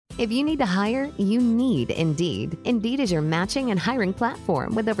If you need to hire, you need Indeed. Indeed is your matching and hiring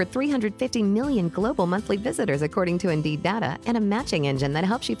platform with over 350 million global monthly visitors according to Indeed data and a matching engine that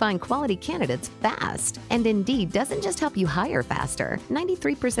helps you find quality candidates fast. And Indeed doesn't just help you hire faster.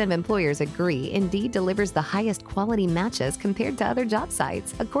 93% of employers agree Indeed delivers the highest quality matches compared to other job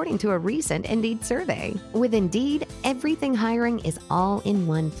sites, according to a recent Indeed survey. With Indeed, everything hiring is all in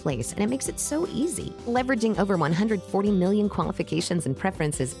one place, and it makes it so easy. Leveraging over 140 million qualifications and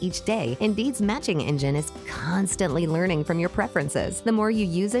preferences each day, Indeed's matching engine is constantly learning from your preferences. The more you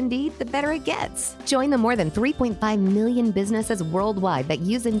use Indeed, the better it gets. Join the more than 3.5 million businesses worldwide that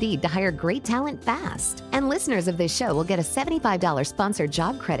use Indeed to hire great talent fast. And listeners of this show will get a $75 sponsored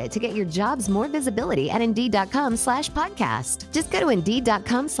job credit to get your jobs more visibility at Indeed.com/podcast. Just go to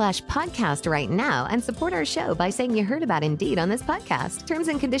Indeed.com/podcast right now and support our show by saying you heard about Indeed on this podcast. Terms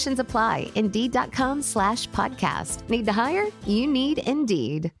and conditions apply. Indeed.com/podcast. Need to hire? You need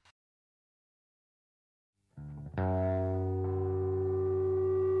Indeed.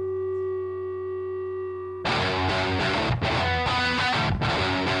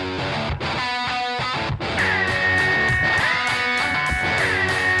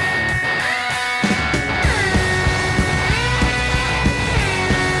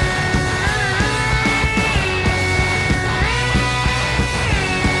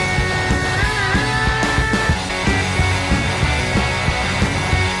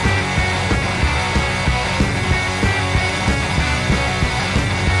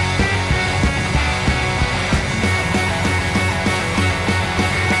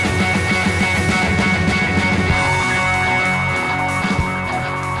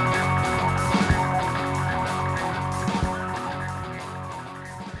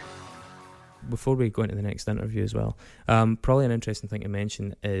 Before we go into the next interview as well, probably an interesting thing to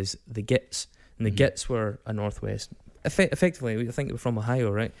mention is the Gits. And the Gits were a Northwest, effectively, I think they were from Ohio,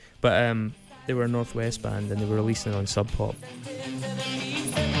 right? But they were a Northwest band and they were releasing it on Sub Pop.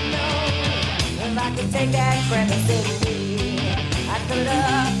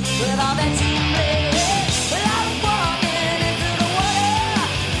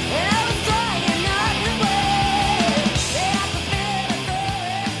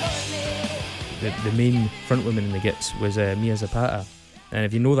 The main frontwoman in the Gits was Mia Zapata, and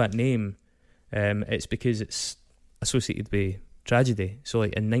if you know that name, it's because it's associated with tragedy. So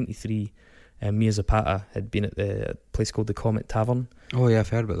like in '93, Mia Zapata had been at the place called the Comet Tavern. Oh yeah, I've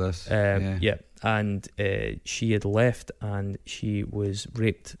heard about this. Yeah, and she had left and she was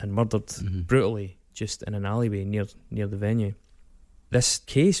raped and murdered brutally just in an alleyway near the venue. This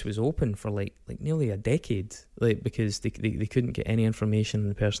case was open for like nearly a decade, because they couldn't get any information on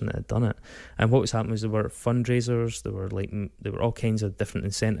the person that had done it. And what was happening was there were fundraisers, there were all kinds of different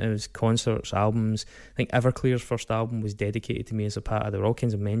incentives, concerts, albums. I think Everclear's first album was dedicated to Mia Zapata. There were all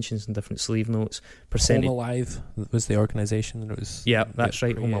kinds of mentions and different sleeve notes. Home Alive was the organisation that it was. Yeah, that's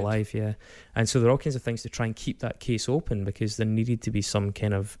right, Home Alive. Yeah, and so there were all kinds of things to try and keep that case open because there needed to be some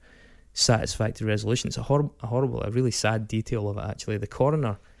kind of satisfactory resolution. It's a really sad detail of it actually. The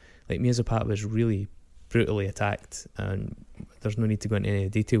coroner, Mia Zapata was really brutally attacked, and there's no need to go into any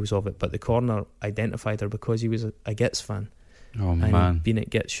details of it, but the coroner identified her because he was a Gits fan. Oh and man. He'd been at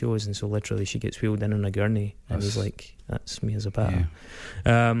Gits shows, and so literally she gets wheeled in on a gurney and he's like, that's Mia Zapata.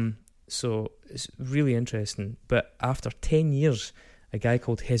 Yeah. So it's really interesting. But after 10 years, a guy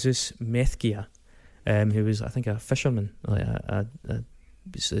called Jesus Mezquia, who was I think a fisherman, a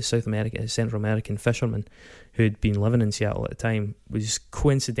Central American fisherman who'd been living in Seattle at the time, was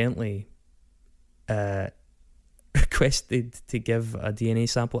coincidentally requested to give a DNA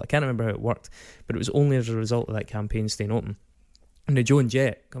sample. I can't remember how it worked, but it was only as a result of that campaign staying open. And the Joan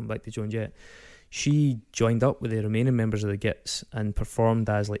Jett, coming back to Joan Jett, she joined up with the remaining members of the Gits and performed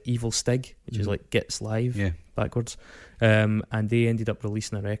as Evil Stig, which is like Gits Live backwards, and they ended up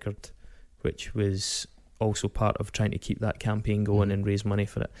releasing a record which was also part of trying to keep that campaign going and raise money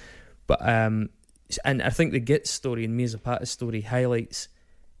for it. But and I think the Gits story and Mia Zapata's story highlights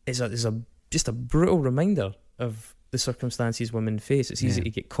is just a brutal reminder of the circumstances women face. It's easy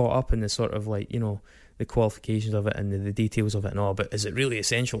to get caught up in the sort of the qualifications of it and the details of it and all, but is it really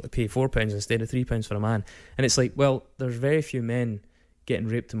essential to pay £4 instead of £3 for a man? And it's like, well, there's very few men getting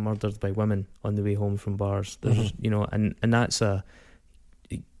raped and murdered by women on the way home from bars. There's and that's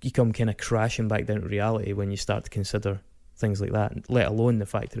you come kind of crashing back down to reality when you start to consider things like that, let alone the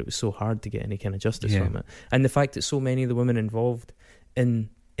fact that it was so hard to get any kind of justice from it, and the fact that so many of the women involved in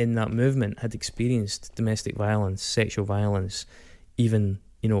that movement had experienced domestic violence, sexual violence, even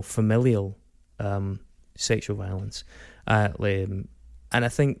familial sexual violence, and I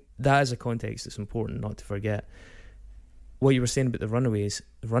think that is a context that's important not to forget. What you were saying about the Runaways,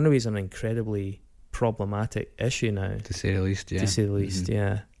 Runaways are an incredibly problematic issue now, to say the least. Yeah, to say the least.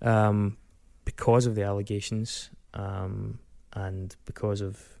 Yeah, because of the allegations, and because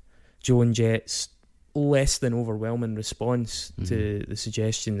of Joe and Jet's less than overwhelming response to the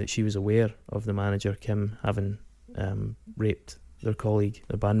suggestion that she was aware of the manager Kim having raped their colleague,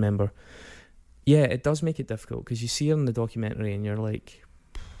 their band member. Yeah, it does make it difficult, because you see her in the documentary and you're like,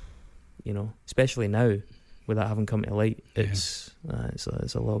 you know, especially now with that having come to light, it's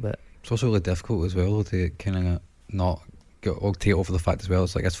a little bit. It's also really difficult as well to kind of not take over the fact as well.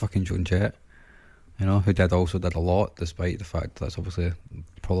 It's like, it's fucking Joan Jett, you know, who did a lot, despite the fact that's obviously a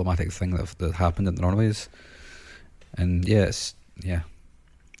problematic thing that happened in the Runaways. And it's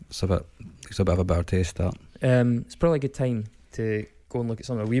a bit of a bad taste, that. It's probably a good time to go and look at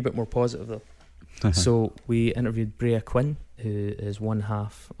something a wee bit more positive though. So we interviewed Breagha Cuinn, who is one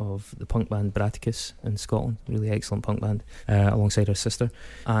half of the punk band Braticus in Scotland, really excellent punk band, alongside her sister.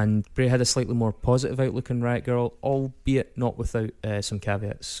 And Breagha had a slightly more positive outlook on Riot Grrl, albeit not without some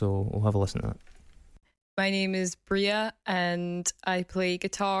caveats, so we'll have a listen to that. My name is Breagha, and I play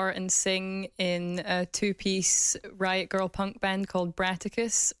guitar and sing in a two-piece Riot Grrl punk band called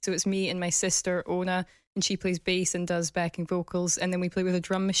Braticus. So it's me and my sister Ona, and she plays bass and does backing vocals, and then we play with a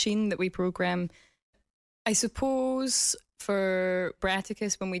drum machine that we program. I suppose for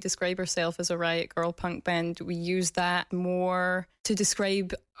Braticus, when we describe ourselves as a Riot Grrl punk band, we use that more to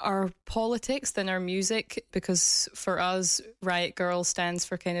describe our politics than our music, because for us, Riot Grrl stands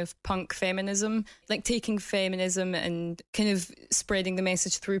for kind of punk feminism, like taking feminism and kind of spreading the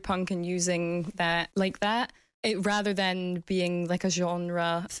message through punk and using that like that. Rather than being like a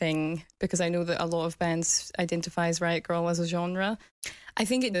genre thing, because I know that a lot of bands identify as Riot Grrl as a genre. I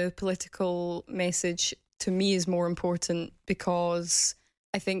think the political message to me is more important, because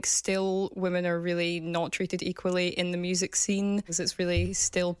I think still women are really not treated equally in the music scene, because it's really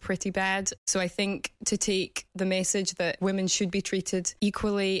still pretty bad. So I think to take the message that women should be treated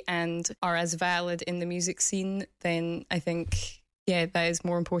equally and are as valid in the music scene, then I think, that is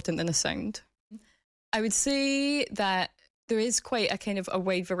more important than a sound. I would say that there is quite a kind of a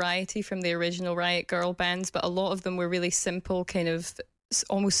wide variety from the original Riot Grrl bands, but a lot of them were really simple, kind of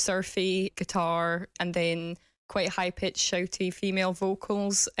almost surfy guitar, and then quite high-pitched, shouty female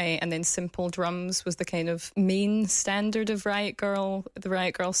vocals, and then simple drums was the kind of main standard of Riot Grrl, the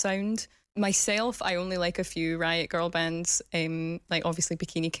Riot Grrl sound. Myself, I only like a few Riot Grrl bands, like obviously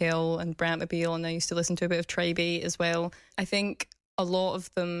Bikini Kill and Brantmobile, and I used to listen to a bit of Tribe 8 as well. I think a lot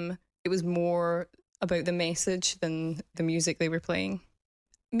of them, it was more about the message than the music they were playing.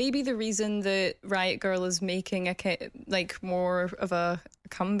 Maybe the reason that Riot Grrl is making more of a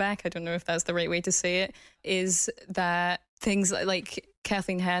comeback, I don't know if that's the right way to say it, is that things like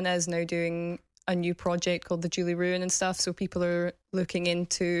Kathleen Hanna is now doing a new project called the Julie Ruin and stuff, so people are looking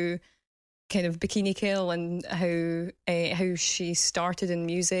into kind of Bikini Kill and how she started in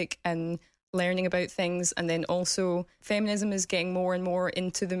music and learning about things, and then also feminism is getting more and more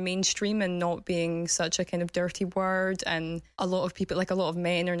into the mainstream and not being such a kind of dirty word, and a lot of people, like a lot of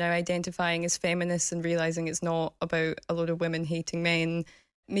men, are now identifying as feminists and realising it's not about a load of women hating men.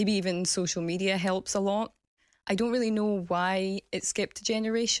 Maybe even social media helps a lot. I don't really know why it skipped a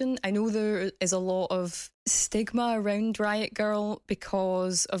generation. I know there is a lot of stigma around Riot Grrl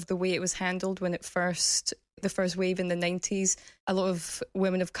because of the way it was handled when the first wave in the 90s. A lot of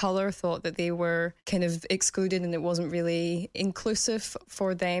women of colour thought that they were kind of excluded and it wasn't really inclusive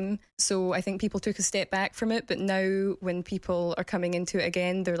for them. So I think people took a step back from it. But now when people are coming into it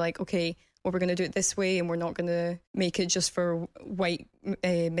again, they're like, okay, well, we're going to do it this way, and we're not going to make it just for white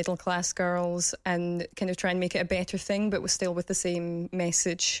middle class girls, and kind of try and make it a better thing, but still with the same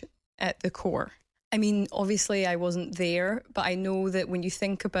message at the core. I mean, obviously I wasn't there, but I know that when you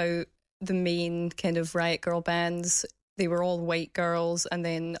think about the main kind of Riot Grrl bands, they were all white girls, and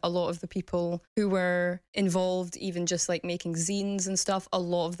then a lot of the people who were involved, even just like making zines and stuff, a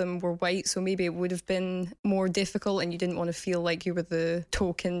lot of them were white, so maybe it would have been more difficult and you didn't want to feel like you were the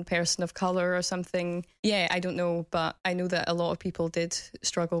token person of colour or something. Yeah, I don't know, but I know that a lot of people did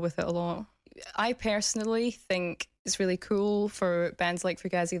struggle with it a lot. I personally think it's really cool for bands like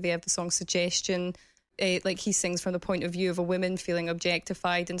Fugazi. They have the song Suggestion. Like he sings from the point of view of a woman feeling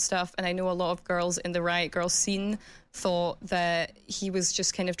objectified and stuff, and I know a lot of girls in the Riot Grrl scene thought that he was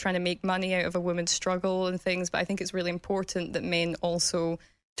just kind of trying to make money out of a woman's struggle and things, but I think it's really important that men also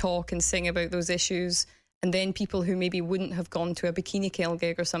talk and sing about those issues, and then people who maybe wouldn't have gone to a Bikini Kill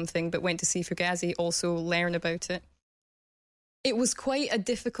gig or something but went to see Fugazi also learn about it. It was quite a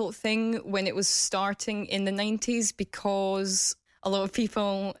difficult thing when it was starting in the 90s because a lot of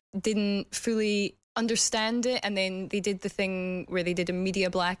people didn't fully understand it, and then they did the thing where they did a media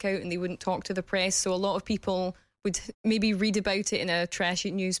blackout and they wouldn't talk to the press, so a lot of people would maybe read about it in a trashy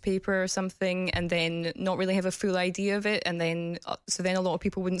newspaper or something and then not really have a full idea of it, and then so then a lot of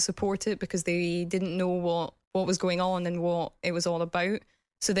people wouldn't support it because they didn't know what was going on and what it was all about.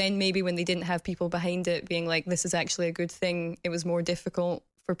 So then maybe when they didn't have people behind it being like, this is actually a good thing, it was more difficult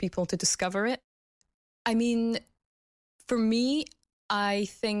for people to discover it. I mean, for me, I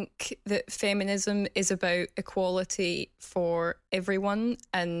think that feminism is about equality for everyone,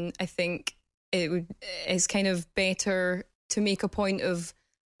 and I think it's kind of better to make a point of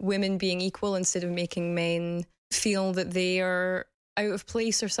women being equal instead of making men feel that they are out of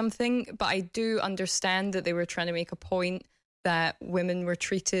place or something. But I do understand that they were trying to make a point that women were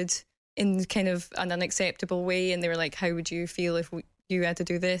treated in kind of an unacceptable way, and they were like, how would you feel if you had to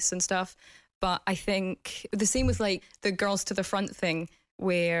do this and stuff? But I think the same with like the girls to the front thing,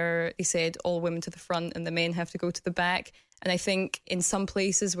 where they said all women to the front and the men have to go to the back. And I think in some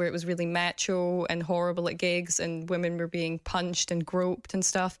places where it was really macho and horrible at gigs and women were being punched and groped and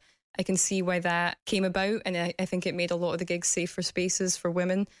stuff, I can see why that came about. And I think it made a lot of the gigs safer spaces for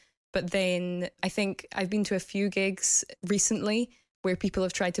women. But then I think I've been to a few gigs recently where people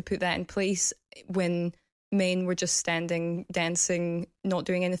have tried to put that in place when men were just standing, dancing, not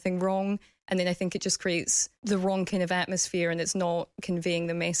doing anything wrong. And then I think it just creates the wrong kind of atmosphere and it's not conveying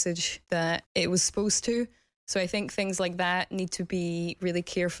the message that it was supposed to. So I think things like that need to be really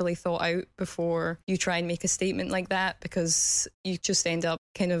carefully thought out before you try and make a statement like that, because you just end up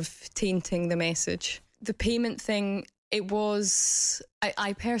kind of tainting the message. The payment thing,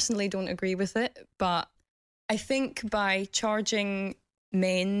 I personally don't agree with it, but I think by charging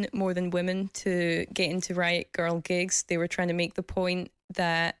men more than women to get into Riot Grrl gigs, they were trying to make the point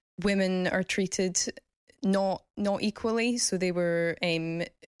that women are treated not equally. So they were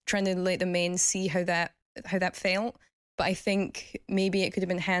trying to let the men see how that felt. But I think maybe it could have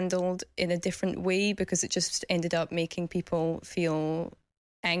been handled in a different way, because it just ended up making people feel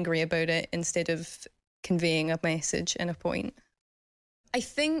angry about it instead of conveying a message and a point. I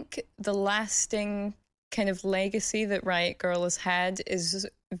think the lasting kind of legacy that Riot Grrl has had is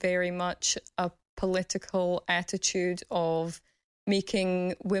very much a political attitude of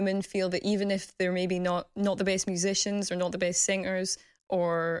making women feel that even if they're maybe not the best musicians or not the best singers,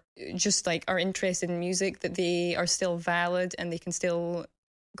 or just like are interested in music, that they are still valid and they can still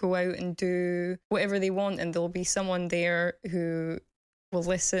go out and do whatever they want, and there'll be someone there who will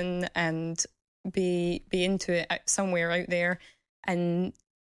listen and be into it somewhere out there. And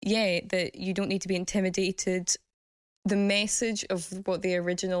yeah, that you don't need to be intimidated. The message of what the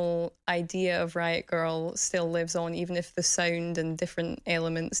original idea of Riot Grrl still lives on, even if the sound and different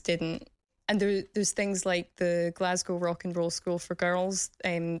elements didn't. And there's things like the Glasgow Rock and Roll School for Girls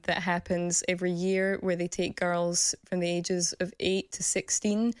that happens every year, where they take girls from the ages of 8 to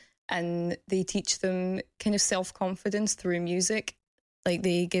 16 and they teach them kind of self-confidence through music. Like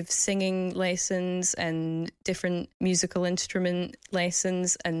they give singing lessons and different musical instrument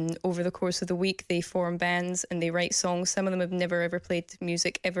lessons, and over the course of the week they form bands and they write songs. Some of them have never ever played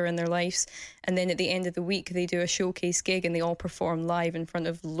music ever in their lives, and then at the end of the week they do a showcase gig and they all perform live in front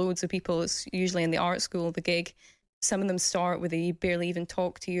of loads of people. It's usually in the art school, the gig. Some of them start where they barely even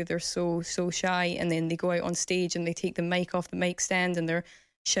talk to you, they're so shy, and then they go out on stage and they take the mic off the mic stand and they're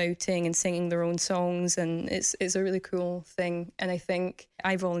shouting and singing their own songs, and it's a really cool thing. And I think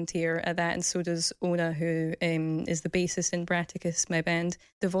I volunteer at that, and so does Ona, who is the bassist in Breagha, my band.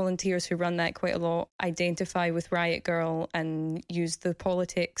 The volunteers who run that quite a lot identify with Riot Grrl and use the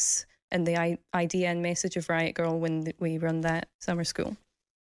politics and the idea and message of Riot Grrl when we run that summer school.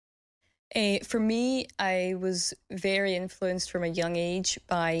 For me, I was very influenced from a young age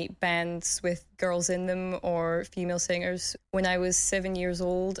by bands with girls in them or female singers. When I was 7 years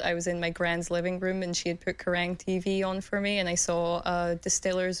old, I was in my grand's living room and she had put Kerrang TV on for me, and I saw a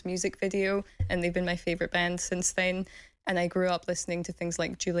Distillers music video, and they've been my favourite band since then. And I grew up listening to things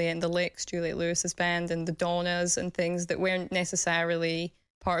like Juliet and the Licks, Juliet Lewis's band, and the Donnas, and things that weren't necessarily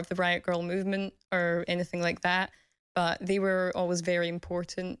part of the Riot Grrl movement or anything like that. But they were always very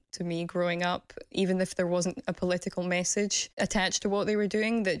important to me growing up, even if there wasn't a political message attached to what they were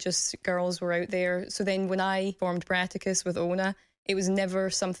doing, that just girls were out there. So then when I formed Breagha with Ona, it was never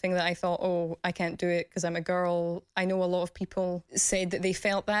something that I thought, oh, I can't do it because I'm a girl. I know a lot of people said that they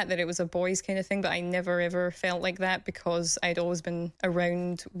felt that it was a boys kind of thing, but I never ever felt like that because I'd always been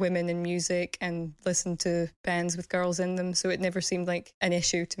around women in music and listened to bands with girls in them. So it never seemed like an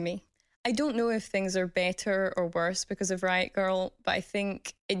issue to me. I don't know if things are better or worse because of Riot Grrl, but I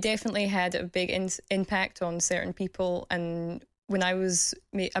think it definitely had a big impact on certain people, and when I was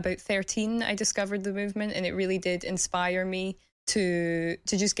about 13, I discovered the movement, and it really did inspire me to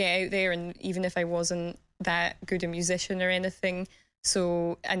just get out there. And even if I wasn't that good a musician or anything,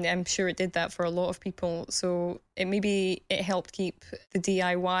 so, and I'm sure it did that for a lot of people. So it helped keep the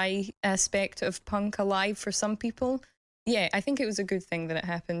DIY aspect of punk alive for some people. Yeah, I think it was a good thing that it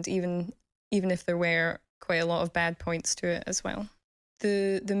happened, even if there were quite a lot of bad points to it as well.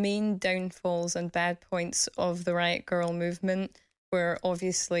 The main downfalls and bad points of the Riot Grrl movement were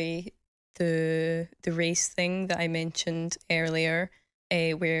obviously the race thing that I mentioned earlier,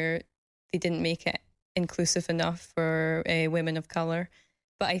 where they didn't make it inclusive enough for women of colour.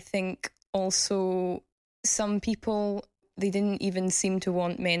 But I think also some people, they didn't even seem to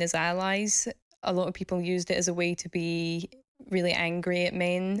want men as allies. A lot of people used it as a way to be really angry at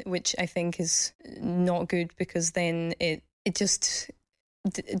men, which I think is not good, because then it just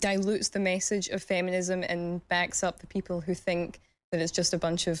dilutes the message of feminism and backs up the people who think that it's just a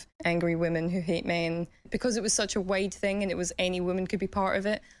bunch of angry women who hate men. Because it was such a wide thing and it was any woman could be part of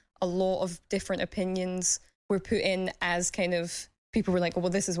it, a lot of different opinions were put in as kind of, people were like,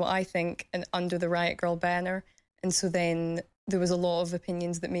 well, this is what I think, and under the Riot Grrl banner. And so then there was a lot of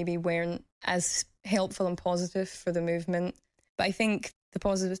opinions that maybe weren't as helpful and positive for the movement. But I think the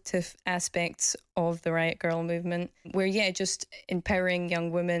positive aspects of the Riot Grrl movement were, just empowering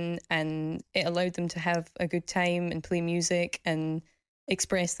young women, and it allowed them to have a good time and play music and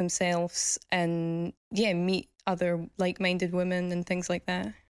express themselves and, meet other like-minded women and things like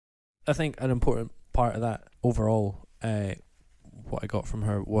that. I think an important part of that overall, what I got from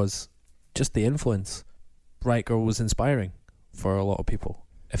her was just the influence. Riot Grrl was inspiring for a lot of people.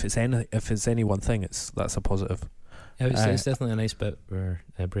 If it's any one thing, that's a positive. Yeah, it's definitely a nice bit where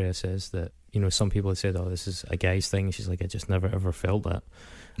Breagha says that, some people have said, oh, this is a guy's thing. She's like, I just never ever felt that.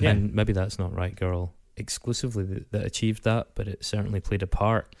 Yeah. And maybe that's not Riot Grrl exclusively that achieved that, but it certainly played a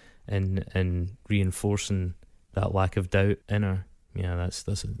part in reinforcing that lack of doubt in her. Yeah,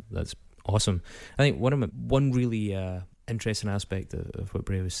 that's awesome. I think one really interesting aspect of what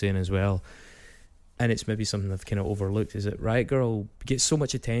Breagha was saying as well, and it's maybe something I've kind of overlooked, is that Riot Grrl gets so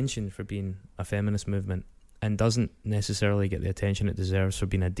much attention for being a feminist movement and doesn't necessarily get the attention it deserves for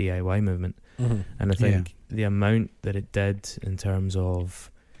being a DIY movement. Mm-hmm. And I think the amount that it did in terms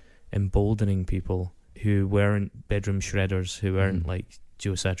of emboldening people who weren't bedroom shredders, who weren't like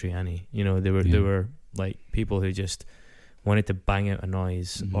Joe Satriani, they were like people who just wanted to bang out a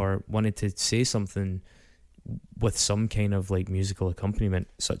noise or wanted to say something with some kind of like musical accompaniment,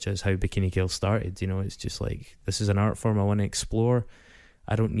 such as how Bikini Kill started. It's just like, this is an art form I want to explore.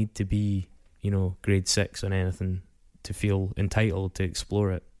 I don't need to be grade 6 on anything to feel entitled to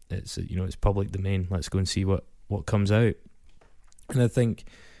explore it. It's it's public domain. Let's go and see what comes out. And I think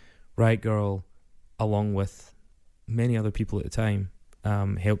Riot Grrl, along with many other people at the time,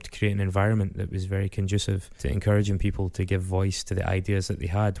 helped create an environment that was very conducive to encouraging people to give voice to the ideas that they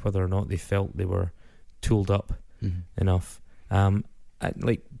had, whether or not they felt they were tooled up enough.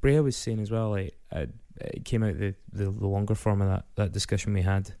 Like Breagha was saying as well, it came out the longer form of that discussion we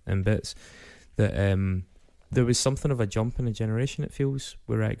had in bits, that there was something of a jump in a generation, it feels,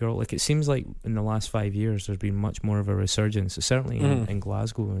 with Riot Grrl. Like, it seems like in the last 5 years there's been much more of a resurgence, certainly in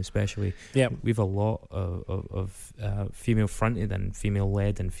Glasgow especially. We've a lot of female fronted and female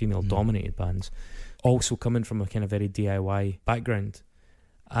led and female dominated bands, also coming from a kind of very DIY background.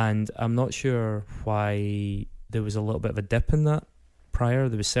 And I'm not sure why there was a little bit of a dip in that prior.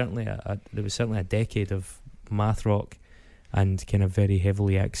 There was certainly a decade of math rock and kind of very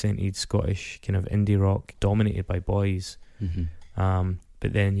heavily accented Scottish kind of indie rock dominated by boys.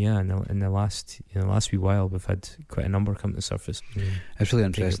 But then in the last wee while we've had quite a number come to the surface. It's really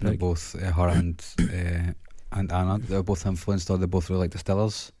interesting that both her and Anna, they're both influenced, or they both really like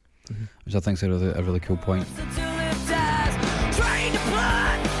Distillers, which I think is a really cool point.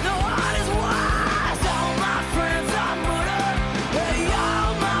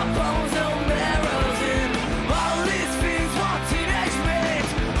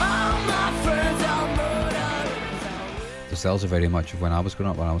 Cells are very much of when I was growing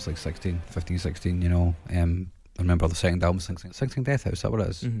up, when I was like 15, 16, I remember the second album, Sing Death House, is that what it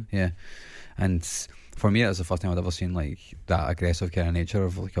is? Yeah. And for me, it was the first time I'd ever seen like that aggressive kind of nature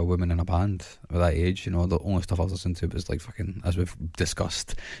of like a woman in a band at that age. The only stuff I was listening to was like fucking, as we've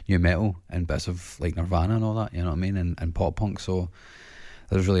discussed, new metal and bits of like Nirvana and all that, you know what I mean, and pop punk. So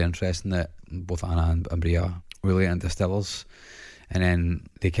it was really interesting that both Anna and Breagha really into Distillers. And then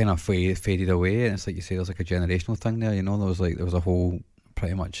they kind of faded away, and it's like you say, there's like a generational thing there, there was a whole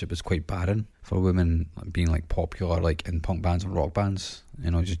pretty much it was quite barren for women being like popular, like in punk bands and rock bands.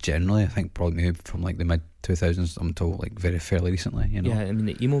 You know, just generally, I think probably maybe from like the mid 2000s until like very fairly recently. You know, Yeah, I mean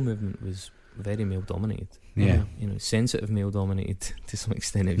the emo movement was very male dominated. Yeah. You know, sensitive male dominated to some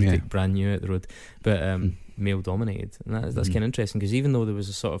extent if you take Brand New out the road, but male dominated, and that's kind of interesting because even though there was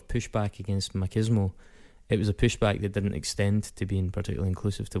a sort of pushback against machismo, it was a pushback that didn't extend to being particularly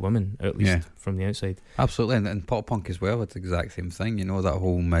inclusive to women, or at least from the outside. Absolutely, and pop punk as well. It's the exact same thing. You know, that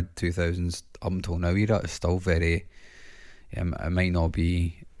whole mid 2000s up until now era is still very. It might not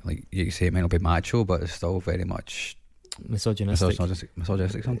be like you say, it might not be macho, but it's still very much misogynistic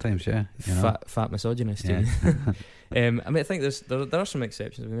sometimes. Yeah, you know? fat misogynist. Yeah. I mean, I think there are some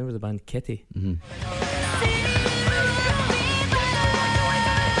exceptions. Remember the band Kitty?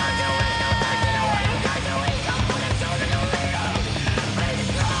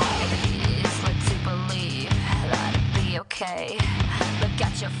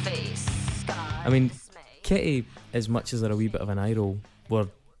 I mean, Kitty, as much as they're a wee bit of an eye roll, were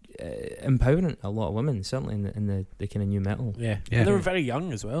empowering a lot of women, certainly in the kind of new metal. Yeah. They were very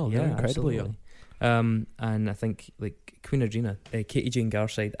young as well. They were incredibly absolutely. young. And I think like Queen Adrena, Katie Jane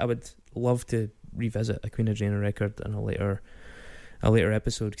Garside, I would love to revisit a Queen Adrena record in a later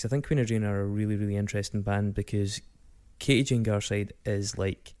episode, because I think Queen Adrena are a really, really interesting band, because Katie Jane Garside is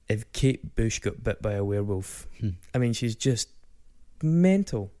like if Kate Bush got bit by a werewolf. I mean, she's just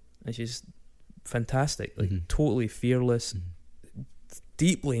mental, and she's fantastic, like totally fearless,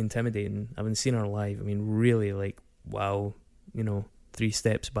 deeply intimidating. I haven't seen her live. I mean, really, like, wow, you know, 3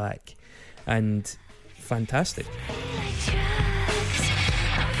 steps back, and fantastic.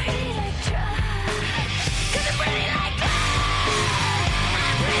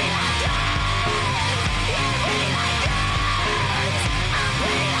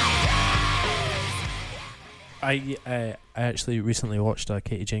 I actually recently watched a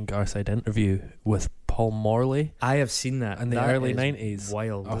Katie Jane Garside interview with Paul Morley. I have seen that in the early 90s.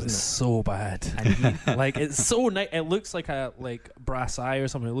 Wild, oh, isn't it's it? so bad. And like, it's so it looks like a Brass Eye or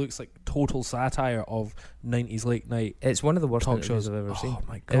something. It looks like total satire of 90s late night. It's one of the worst talk interviews shows I've ever seen. Oh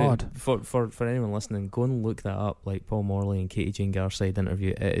my god! For anyone listening, go and look that up. Like Paul Morley and Katie Jane Garside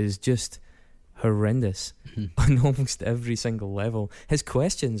interview. It is just horrendous on almost every single level. His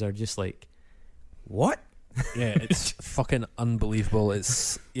questions are just like, what? Yeah, it's fucking unbelievable.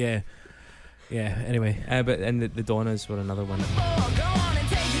 It's anyway, but the Donnas were another one.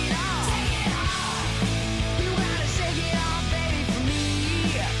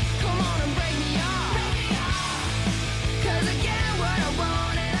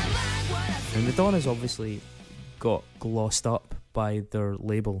 And the Donnas obviously got glossed up by their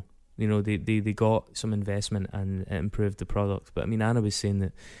label. You know, they got some investment and it improved the product. But I mean, Anna was saying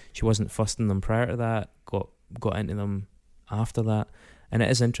that she wasn't fussed in them prior to that, got into them after that. And it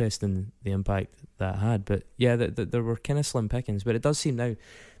is interesting the impact that had. But yeah, there were kind of slim pickings. But it does seem now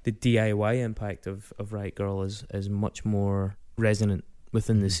the DIY impact of Riot Grrl is much more resonant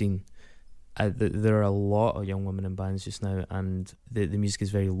within the scene. There are a lot of young women in bands just now, and the music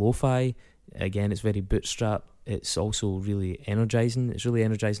is very lo-fi. Again, it's very bootstrap. It's also really energising. It's really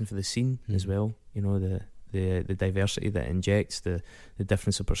energising for the scene as well. You know, the diversity that injects, the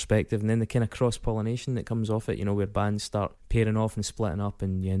difference of perspective, and then the kind of cross-pollination that comes off it, you know, where bands start pairing off and splitting up,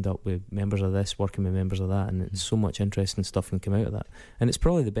 and you end up with members of this working with members of that, and it's so much interesting stuff can come out of that. And it's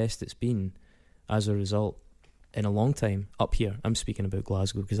probably the best it's been as a result in a long time up here. I'm speaking about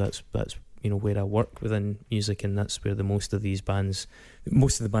Glasgow because that's you know, where I work within music, and that's where most of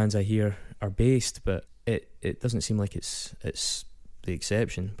the bands I hear are based, but it doesn't seem like it's the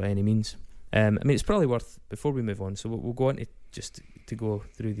exception by any means. I mean, it's probably worth, before we move on, so we'll go on to go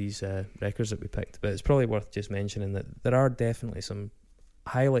through these records that we picked, but it's probably worth just mentioning that there are definitely some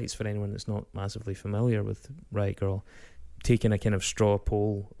highlights for anyone that's not massively familiar with Riot Grrl. Taking a kind of straw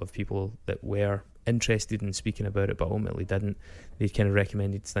poll of people that were interested in speaking about it but ultimately didn't, they kind of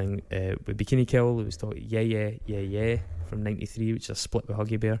recommended thing with Bikini Kill. It was thought Yeah from 93, which is a split with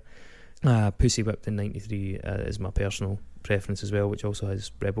Huggy Bear. Pussy Whipped in 93 is my personal preference as well, which also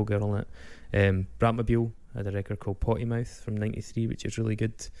has Rebel Girl in it. Bratmobile had a record called Potty Mouth from 93, which is really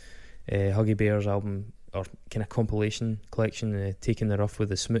good. Huggy Bear's album, or kind of compilation collection, Taking the Rough with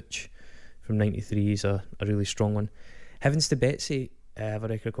the Smooch from 93 is a really strong one. Heavens to Betsy have a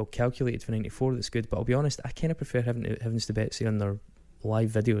record called Calculated for 94 that's good, but I'll be honest, I kind of prefer Heavens to Betsy on their live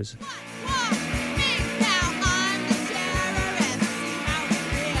videos.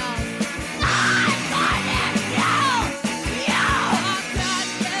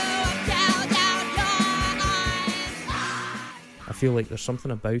 I feel like there's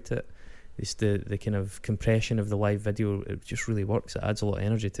something about it it's the kind of compression of the live video. It just really works. It adds a lot of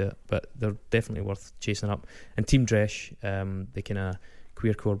energy to it. But they're definitely worth chasing up. And Team Dresh, the kind of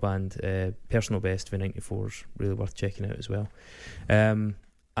queercore band, Personal Best V94 is really worth checking out as well.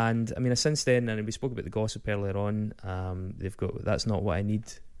 And I mean, since then, and we spoke about the Gossip earlier on, they've got That's Not What I Need.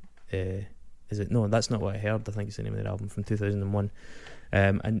 Is it? No, That's Not What I Heard, I think is the name of their album, from 2001.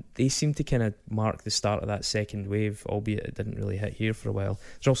 And they seem to kind of mark the start of that second wave, albeit it didn't really hit here for a while.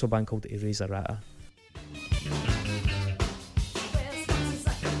 There's also a band called Eraser Rata.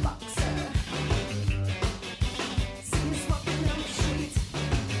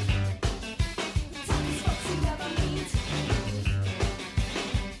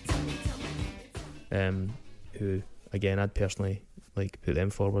 Who, again, I'd personally put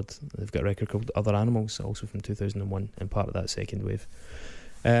them forward. They've got a record called Other Animals, also from 2001, and part of that second wave.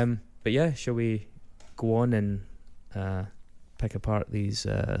 But yeah, shall we go on and pick apart these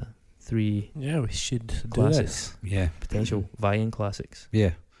three? Yeah, we should classics. do this. Yeah, potential vying classics.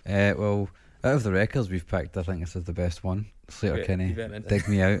 Yeah. Well, out of the records we've picked, I think this is the best one. Slater Kinney, Dig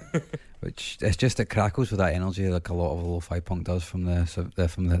Me Out, which it's just, it crackles with that energy like a lot of lo-fi punk does from the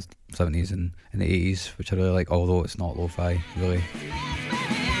 70s and the 80s, which I really like, although it's not lo-fi really.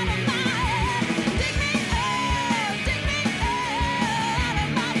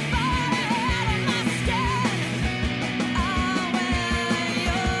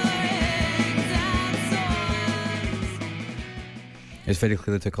 It's very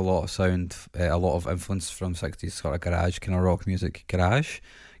clear they took a lot of sound, a lot of influence from 60s sort of garage kind of rock music. Garage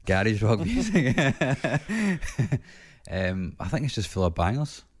rock music. I think it's just full of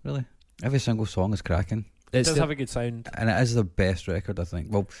bangers, really. Every single song is cracking. It does have a good sound. And it is the best record, I think.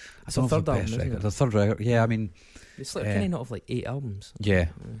 Well, it's the third album, isn't it? The third record, yeah, I mean... It's like kind of not of 8 albums. Yeah.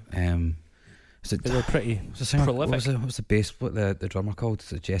 They were pretty prolific. What was the bass, the drummer called?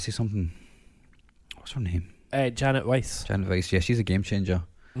 Is it Jessie something? What's her name? Janet Weiss. Yeah, she's a game changer.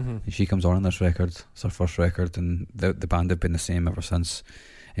 Mm-hmm. And she comes on this record. It's her first record, and the band have been the same ever since.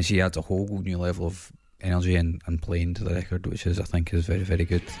 And she adds a whole new level of energy and playing to the record, which I think is very, very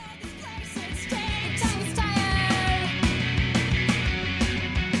good.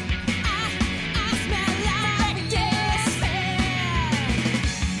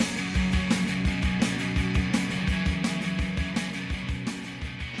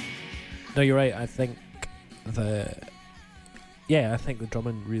 No, you're right. I think the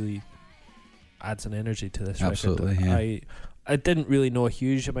drumming really adds an energy to this record. Absolutely, yeah. I didn't really know a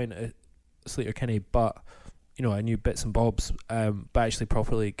huge amount of Slater Kinney, but I knew bits and bobs. But actually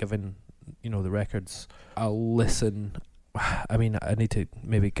properly given the records, I'll listen. I mean, I need to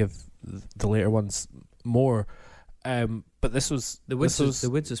maybe give the later ones more. But this was the Woods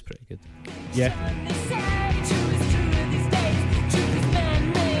is pretty good. Yeah.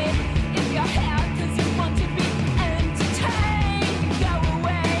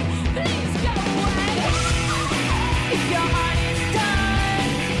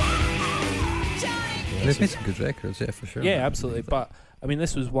 They've made some good records, yeah, for sure. Yeah, absolutely. But I mean,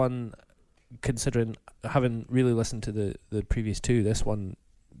 this was one, considering having really listened to the previous two, this one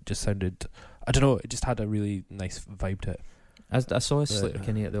just sounded, I don't know, it just had a really nice vibe to it. I saw Slater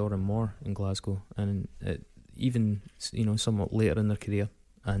Kinney at the Oran Moor in Glasgow, and even somewhat later in their career,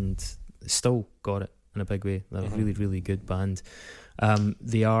 and still got it in a big way. They're a really, really good band.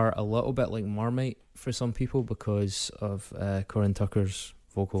 They are a little bit like Marmite for some people because of Corin Tucker's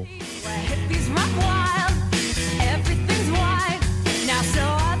vocal.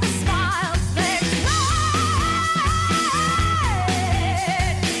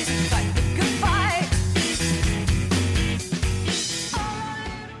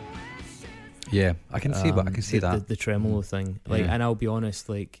 Yeah, I can see, but I can see that the tremolo thing. And I'll be honest,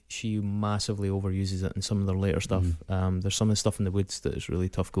 she massively overuses it in some of their later stuff. There's some of the stuff in the Woods that is really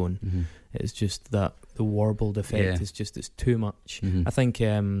tough going. Mm-hmm. It's just that the warbled effect is just, it's too much. Mm-hmm. I think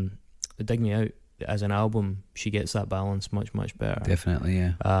the Dig Me Out as an album, she gets that balance much, much better. Definitely,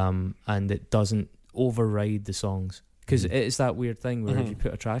 yeah. And it doesn't override the songs, because it's that weird thing where if you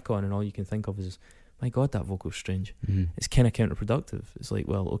put a track on and all you can think of is, my God, that vocal's strange. Mm-hmm. It's kind of counterproductive. It's like,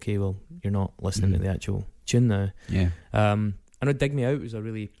 well, you're not listening to the actual tune now. Yeah. I know Dig Me Out was a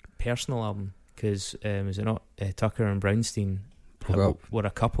really personal album because, is it not, Tucker and Brownstein were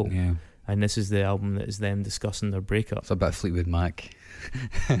a couple. Yeah. And this is the album that is them discussing their breakup. It's a bit of Fleetwood Mac.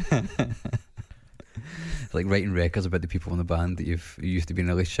 It's like writing records about the people in the band that you used to be in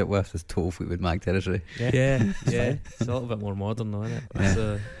a relationship with. Is total Fleetwood Mac territory. Yeah. It's a little bit more modern though,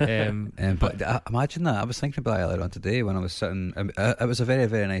 isn't it? Yeah. But imagine that. I was thinking about it earlier on today when I was sitting. It was a very,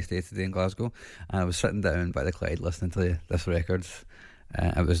 very nice day today in Glasgow, and I was sitting down by the Clyde listening to this record,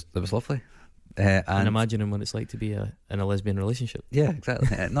 It was lovely. And imagining what it's like to be in a lesbian relationship. Yeah, exactly.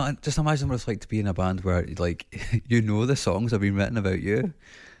 Not just imagine what it's like to be in a band where like the songs have been written about you.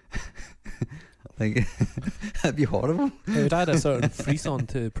 Like that'd be horrible. It would add a sort of frisson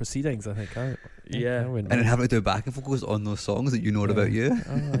to proceedings, I think. And then having to do backing vocals on those songs that about you.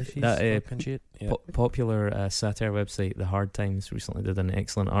 Oh, she's that fucking shit. Yeah. Popular satire website, The Hard Times, recently did an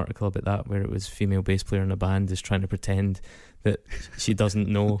excellent article about that, where it was female bass player in a band is trying to pretend that she doesn't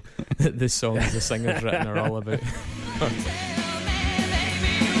know that the songs the singer's written are all about.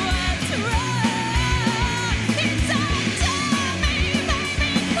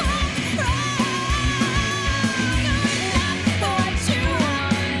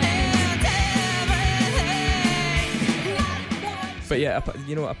 But yeah,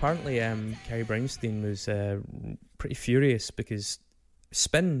 apparently Carrie Brownstein was pretty furious because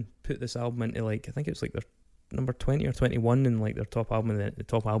Spin put this album into I think it was their number 20 or 21 in their top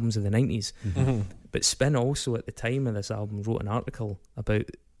albums of the 90s. Mm-hmm. But Spin also at the time of this album wrote an article about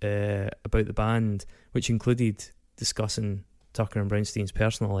the band, which included discussing Tucker and Brownstein's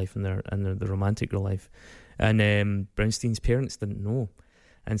personal life and their romantic life, and Brownstein's parents didn't know,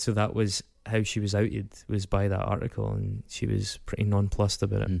 and so that was how she was outed, was by that article, and she was pretty nonplussed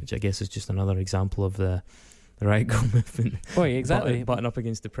about it, which I guess is just another example of the Riot Grrl movement. Oh, yeah, exactly. Button up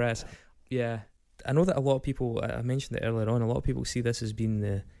against the press. Yeah, I know that a lot of people, I mentioned it earlier on, a lot of people see this as being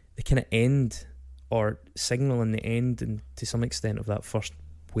the kind of end, or signaling the end, and to some extent, of that first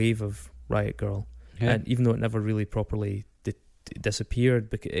wave of Riot Grrl. Yeah. And even though it never really properly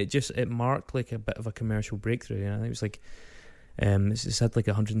disappeared, because it marked a bit of a commercial breakthrough. I think it was it's had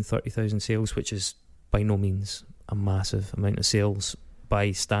 130,000 sales, which is by no means a massive amount of sales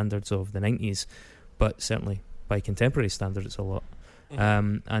by standards of the 90s, but certainly by contemporary standards it's a lot.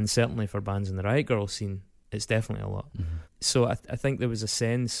 And certainly for bands in the Riot Grrl scene, it's definitely a lot. So I think there was a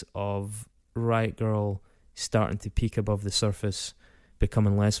sense of Riot Grrl starting to peak above the surface,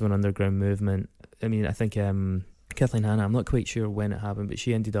 becoming less of an underground movement. I mean, I think Kathleen Hanna, I'm not quite sure when it happened, but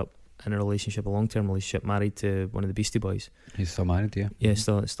she ended up in a long-term relationship, married to one of the Beastie Boys. He's still married, yeah. Yeah,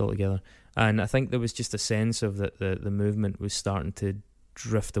 still together. And I think there was just a sense of that the movement was starting to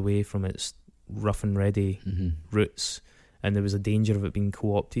drift away from its rough and ready roots, and there was a danger of it being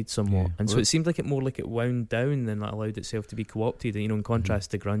co-opted somewhat. Yeah. And so it seemed it wound down than it allowed itself to be co-opted, in contrast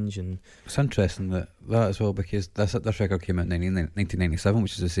to grunge. And it's interesting that as well, because this record came out in 1997,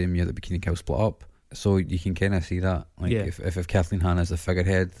 which is the same year that Bikini Kill split up. So you can kind of see that, if Kathleen Hanna is the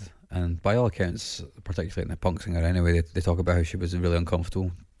figurehead, and by all accounts, particularly in the punk singer anyway, they talk about how she was really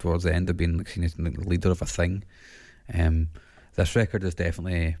uncomfortable towards the end of being seen as the leader of a thing. This record is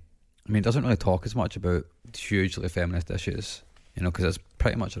definitely, it doesn't really talk as much about hugely feminist issues, because it's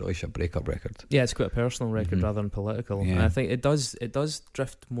pretty much a relationship breakup record. Yeah, it's quite a personal record rather than political. Yeah. And I think it does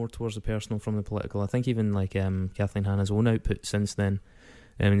drift more towards the personal from the political. I think even Kathleen Hanna's own output since then,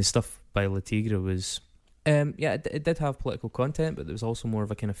 the stuff by Le Tigre was, it did have political content, but there was also more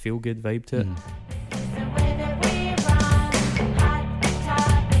of a kind of feel-good vibe to it.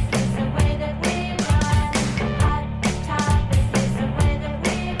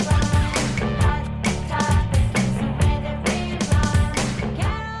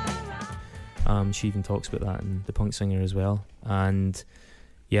 She even talks about that in The Punk Singer as well. And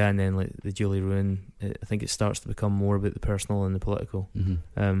and then the Julie Ruin, I think it starts to become more about the personal and the political.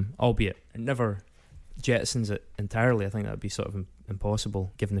 Albeit it never jettisons it entirely. I think that would be sort of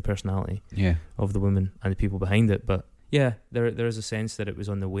impossible given the personality of the woman and the people behind it. But yeah, there is a sense that it was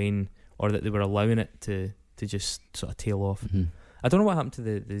on the wane, or that they were allowing it to just sort of tail off. I don't know what happened to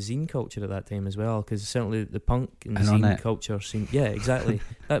the zine culture at that time as well, because certainly the punk and zine culture seemed... Yeah, exactly.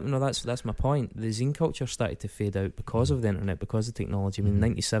 That's my point. The zine culture started to fade out because of the internet, because of technology.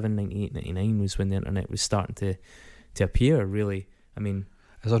 97, 98, 99 was when the internet was starting to appear, really.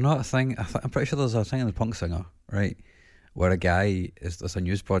 Is there not a thing... I'm pretty sure there's a thing in The Punk Singer, right, where a guy... There's a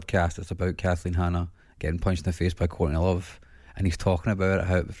news broadcast that's about Kathleen Hanna getting punched in the face by Courtney Love, and he's talking about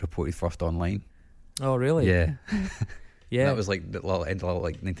how it was reported first online. Oh, really? Yeah. Yeah, that was the end of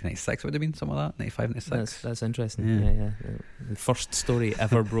 1996. Would have been something like that, 95, 96. That's interesting. Yeah. The first story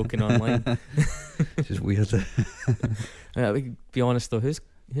ever broken online. Which is weird. Be honest though, who's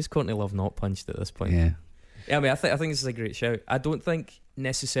Courtney Love not punched at this point? Yeah. I think this is a great shout. I don't think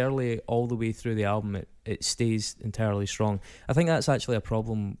necessarily all the way through the album it stays entirely strong. I think that's actually a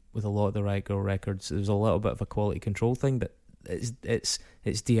problem with a lot of the Riot Grrl records. There's a little bit of a quality control thing, but it's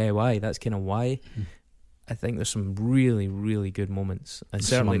DIY. That's kind of why. I think there's some really, really good moments, and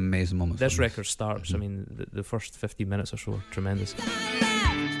certainly some amazing moments. This record starts. The first 50 minutes or so are tremendous.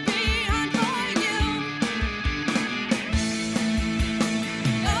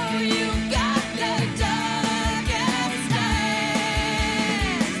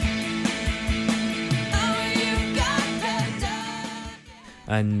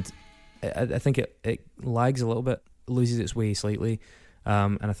 and I think it lags a little bit, loses its way slightly,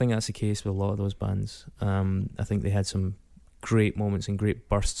 and I think that's the case with a lot of those bands. I think they had some great moments and great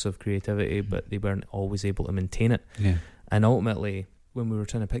bursts of creativity, but they weren't always able to maintain it. Yeah. And ultimately, when we were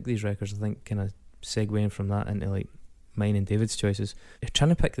trying to pick these records, I think kind of segueing from that into like mine and David's choices, you're trying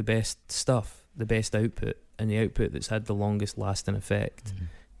to pick the best stuff, the best output, and the output that's had the longest lasting effect.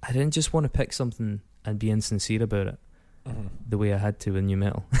 I didn't just want to pick something and be insincere about it the way I had to with new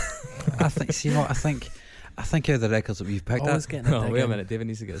metal. I think. You know, I think out of the records that we've picked, wait a minute, David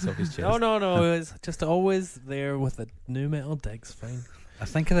needs to get this off his chest. No, it's just always there with the new metal digs. Fine. I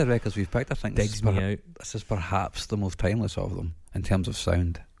think of the records we've picked, I think Digs me out. this is perhaps the most timeless of them in terms of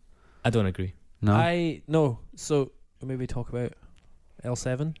sound. I don't agree. No, So maybe talk about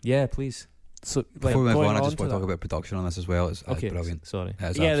L7. Yeah, please. So before we move on, I going just want to talk about production on this as well. It's Okay, brilliant. sorry. It's Yeah,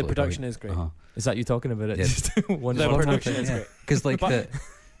 the absolutely production brilliant. is great. Uh-huh. Is that you talking about it? Yeah. Just one The word? production is great. Because like But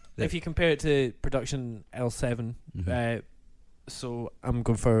the if you compare it to production L7, Mhm. so I'm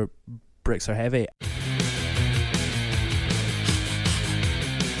going for Bricks Are Heavy.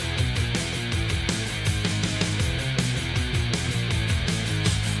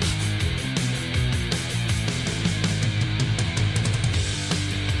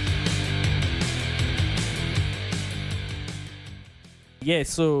 Yeah,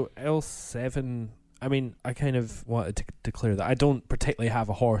 so L7, I mean, I kind of wanted to declare that I don't particularly have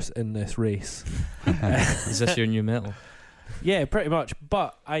a horse in this race. Is this your new metal? Yeah, pretty much.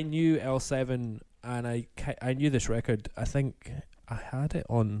 But I knew L7 and I knew this record. I think I had it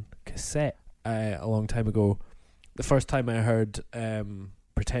on cassette a long time ago. The first time I heard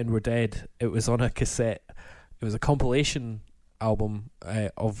Pretend We're Dead, it was on a cassette. It was a compilation album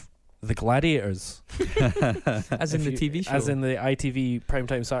of The Gladiators. As in the TV show? As in the ITV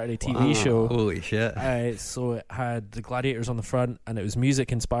Primetime Saturday TV show. Holy shit. So it had The Gladiators on the front, and it was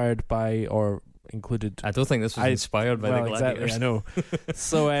music inspired by or included. I don't think this was inspired by the Gladiators. Exactly, I know.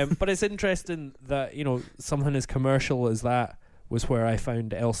 So, but it's interesting that, you know, something as commercial as that was where I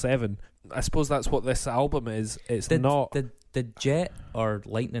found L7. I suppose that's what this album is. It's not. Did Jet or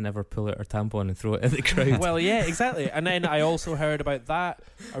Lightning ever pull out her tampon and throw it at the crowd? Well, yeah, exactly. And then I also heard about that.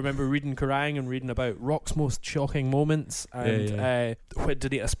 I remember reading Kerrang and reading about Rock's most shocking moments, and when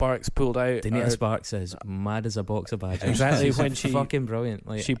Donita Sparks pulled out. Donita Sparks is mad as a box of badgers. Exactly. She's when she fucking brilliant.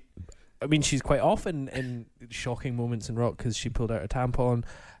 Like, she's quite often in shocking moments in Rock because she pulled out her tampon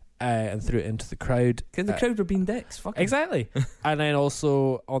and threw it into the crowd. Because the crowd were being dicks. Fucking. Exactly. And then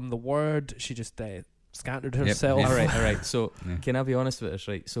also on The Word, she just scattered herself. Yep. All right. So can I be honest with this,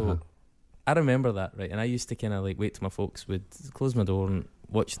 right? So I remember that, right? And I used to kind of like wait till my folks would close my door and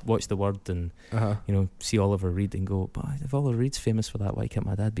watch The Word and you know, see Oliver Reed and go, but if Oliver Reed's famous for that, why can't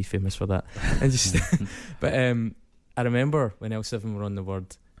my dad be famous for that? And just but I remember when L7 were on The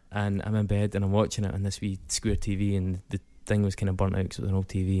Word and I'm in bed and I'm watching it on this wee square TV and the thing was kind of burnt out because it was an old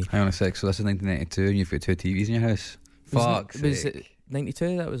TV. Hang on a sec, so this is 1992 and you've got two TVs in your house? Fuck. Was it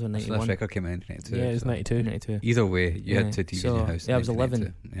 92? That was on 91. So this record came out in 1992. Yeah, it was 92. 92. Either way, you had two TVs in your house. Yeah, I was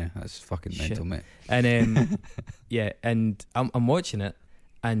 11. 1992. Yeah, that's fucking mental, mate. And yeah, and I'm watching it,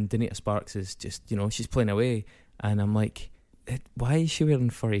 and Donita Sparks is just, you know, she's playing away, and I'm like, why is she wearing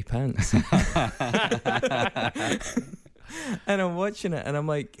furry pants? And I'm watching it and I'm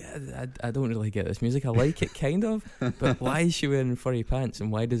like, I don't really get this music. I like it kind of, but why is she wearing furry pants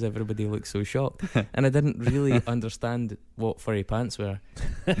and why does everybody look so shocked? And I didn't really understand what furry pants were.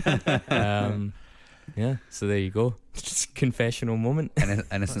 Yeah, so there you go. Just confessional moment.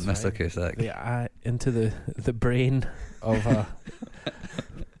 Innocent Mr. Cusack. Into the brain of a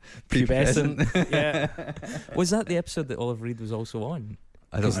pubescent. Yeah. Was that the episode that Oliver Reed was also on?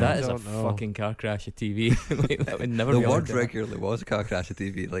 Because that is a know. fucking car crash of TV. Like, that would never the be Word on regularly was a car crash of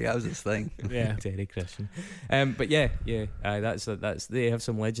TV. Like that was his thing. Yeah, Terry Christian. But yeah. That's they have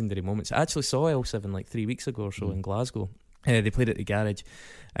some legendary moments. I actually saw L7 like 3 weeks ago or so in Glasgow. They played at the garage,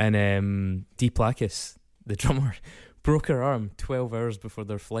 and D. Plakis, the drummer, broke her arm 12 hours before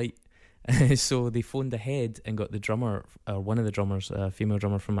their flight. So they phoned ahead and got the drummer, or one of the drummers, a female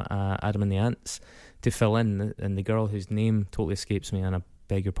drummer from Adam and the Ants, to fill in. And the girl whose name totally escapes me, and I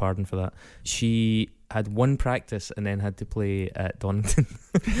beg your pardon for that, she had one practice and then had to play at Donington.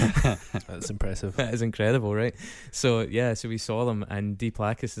 That's impressive. That is incredible, right? So yeah, so we saw them, and D.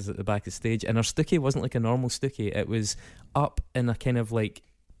 Plakis is at the back of the stage, and her stookie wasn't like a normal stookie. It was up in a kind of like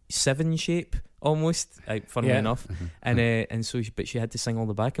 7 shape almost, funnily enough. And so, but she had to sing all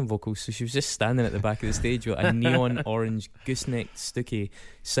the backing vocals, so she was just standing at the back of the stage with a neon orange gooseneck Stookie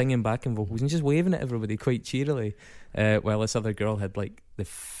singing backing vocals and just waving at everybody quite cheerily, while this other girl had like the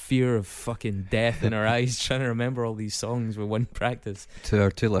fear of fucking death in her eyes, trying to remember all these songs with one practice. To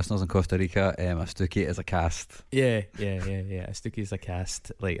our 2 listeners in Costa Rica, a Stookie is a cast. Yeah. A Stookie is a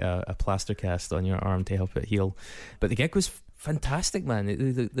cast, like a plaster cast on your arm to help it heal. But the gig was fantastic, man.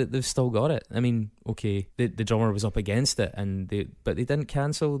 They've still got it. I mean, okay, the drummer was up against it, but they didn't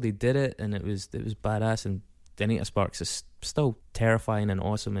cancel. They did it, and it was badass. And Denita Sparks is still terrifying and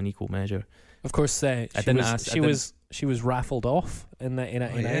awesome in equal measure. Of course, she was raffled off in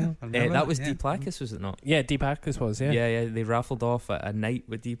 1989. That was Deep Placus, was it not? Yeah, Deep Placus was, yeah. Yeah, they raffled off a night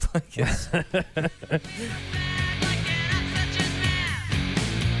with Deep Placus.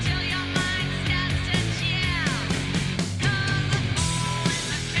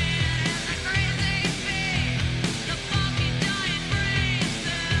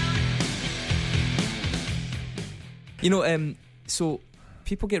 You know, so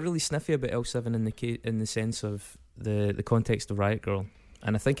people get really sniffy about L7 in the sense of the context of Riot Grrl,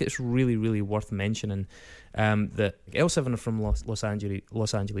 and I think it's really, really worth mentioning that L7 are from Los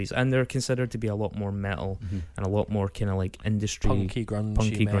Angeles, and they're considered to be a lot more metal and a lot more kind of like industry punky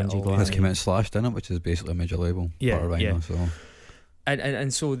grungy. That's came out Slash, didn't it? Which is basically a major label. Part of Rhino, so.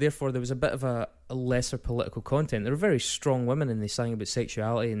 And so therefore there was a bit of a lesser political content. They were very strong women, and they sang about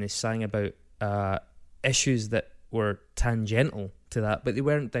sexuality, and they sang about issues that were tangential to that, but they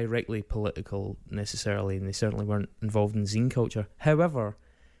weren't directly political necessarily, and they certainly weren't involved in zine culture. However,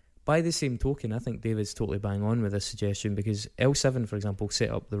 by the same token, I think David's totally bang on with this suggestion, because L7, for example, set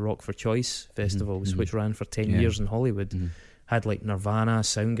up the Rock for Choice festivals, which ran for 10 years in Hollywood. Had like Nirvana,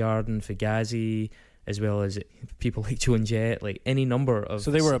 Soundgarden, Fugazi, as well as people like Joan Jett, like any number of.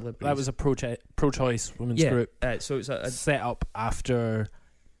 So that was a pro-choice women's group. So it's a set up after,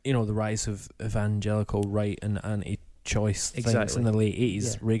 you know, the rise of evangelical right and anti-choice things in the late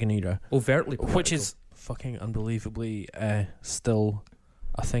 80s, Reagan era. Overtly political. Which is fucking unbelievably still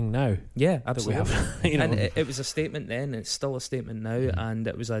a thing now. Yeah, absolutely. That we have, you know. And it was a statement then, it's still a statement now, and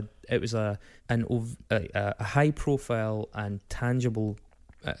it was a high profile and tangible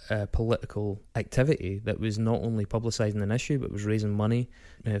political activity that was not only publicising an issue but was raising money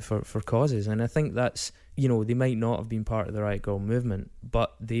for causes. And I think that's, you know, they might not have been part of the Riot Grrl movement,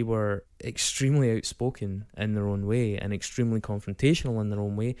 but they were extremely outspoken in their own way and extremely confrontational in their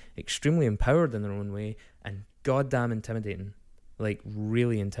own way, extremely empowered in their own way, and goddamn intimidating. Like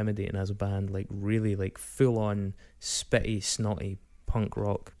really intimidating as a band, like really like full on spitty, snotty punk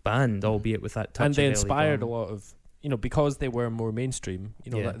rock band, albeit with that touch. And they of inspired a lot of, you know, because they were more mainstream,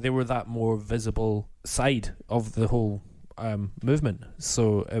 you know, they were that more visible side of the whole movement.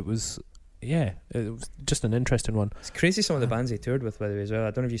 So it was just an interesting one. It's crazy some of the bands they toured with, by the way, as well.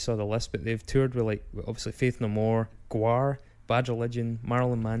 I don't know if you saw the list, but they've toured with, like, obviously Faith No More, Gwar, Bad Religion,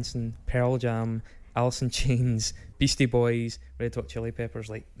 Marilyn Manson, Pearl Jam, Alice in Chains, Beastie Boys, Red Hot Chili Peppers.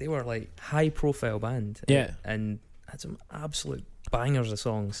 Like, they were like high profile band. And had some absolute bangers of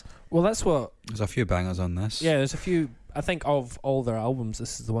songs. Well, that's what... There's a few bangers on this. Yeah, there's a few. I think of all their albums,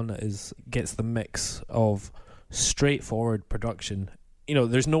 this is the one that gets the mix of straightforward production. You know,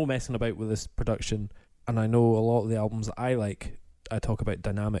 there's no messing about with this production, and I know a lot of the albums that I like, I talk about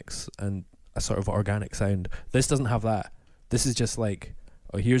dynamics and a sort of organic sound. This doesn't have that. This is just like,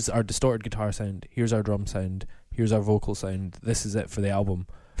 oh, here's our distorted guitar sound, here's our drum sound, here's our vocal sound, this is it for the album.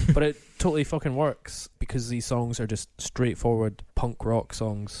 But it totally fucking works, because these songs are just straightforward punk rock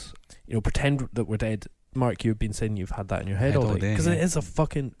songs. You know, Pretend That We're Dead. Mark, you've been saying you've had that in your head all day, because it is a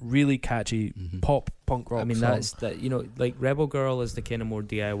fucking really catchy pop punk rock song. That's that, you know, like Rebel Girl is the kind of more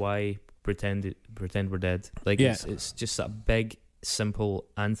DIY Pretend We're Dead. Like it's just a big simple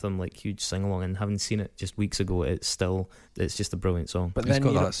anthem, like huge sing along, and having seen it just weeks ago, it's just a brilliant song. But it's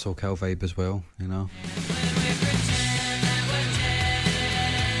got that SoCal vibe as well, you know.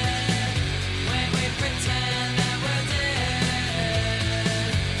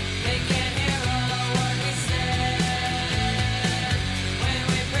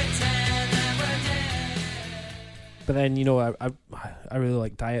 But then, you know, I really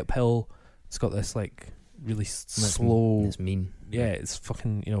like Diet Pill. It's got this like really slow. It's mean. Yeah, it's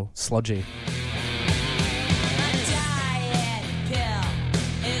fucking, you know, sludgy.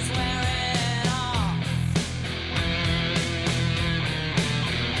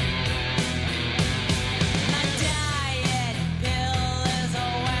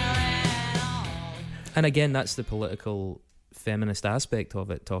 And again, that's the political feminist aspect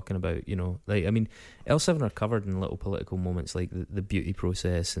of it, talking about, you know, like, I mean, L7 are covered in little political moments like the beauty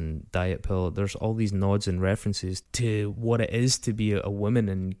process and diet pill. There's all these nods and references to what it is to be a woman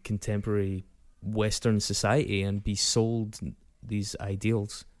in contemporary Western society and be sold these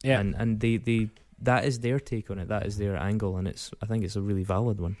ideals. Yeah. And they that is their take on it, that is their angle, and I think it's a really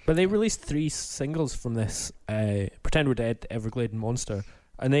valid one. But they released 3 singles from this, Pretend We're Dead, Everglade and Monster,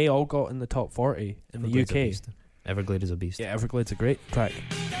 and they all got in the top 40 in the UK. Everglade is a beast. Yeah, Everglade's a great track.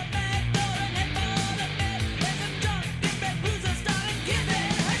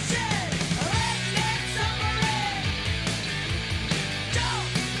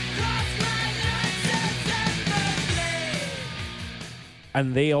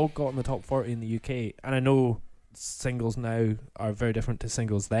 And they all got in the top 40 in the UK. And I know singles now are very different to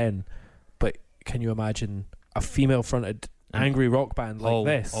singles then, but can you imagine a female-fronted angry rock band like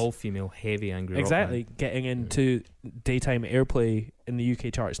this? All female, heavy angry exactly, rock band. Getting into daytime airplay in the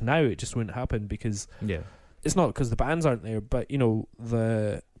UK charts now, it just wouldn't happen because it's not because the bands aren't there, but, you know,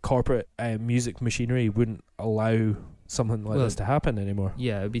 the corporate music machinery wouldn't allow something like this to happen anymore.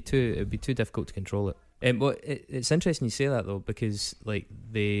 Yeah, it'd be too difficult to control it. But it's interesting you say that though, because like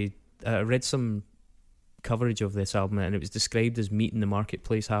I read some coverage of this album and it was described as meeting the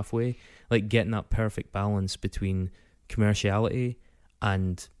marketplace halfway, like getting that perfect balance between commerciality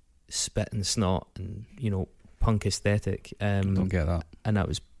and spit and snot and, you know, punk aesthetic. Don't get that. And that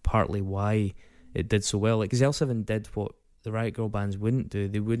was partly why it did so well. Like, because L7 did what the Riot Grrl bands wouldn't do.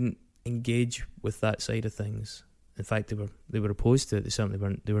 They wouldn't engage with that side of things. In fact, they were opposed to it. They certainly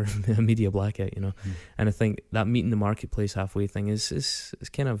weren't. They were a media blackout, you know. And I think that meeting the marketplace halfway thing is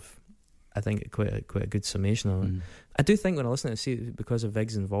kind of, I think, quite a good summation of it. I do think when I listen to it, see, because of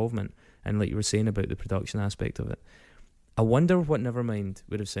Vig's involvement and like you were saying about the production aspect of it, I wonder what Nevermind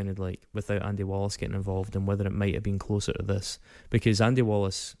would have sounded like without Andy Wallace getting involved, and whether it might have been closer to this, because Andy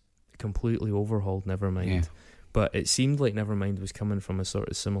Wallace completely overhauled Nevermind, but it seemed like Nevermind was coming from a sort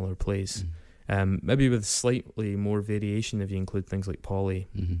of similar place. Maybe with slightly more variation if you include things like Polly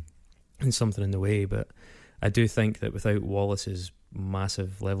and Something in the Way, but I do think that without Wallace's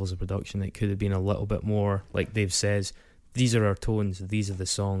massive levels of production, it could have been a little bit more, like Dave says, these are our tones, these are the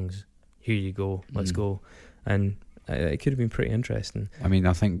songs, here you go, let's go. And it could have been pretty interesting. I mean,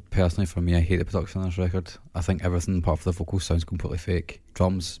 I think personally for me, I hate the production on this record. I think everything apart from the vocals sounds completely fake.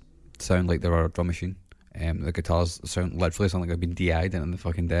 Drums sound like they're a drum machine. The guitars literally sound like they've been DI'd in the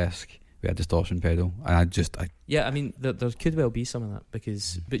fucking desk. We had distortion pedal, and I mean, there could well be some of that,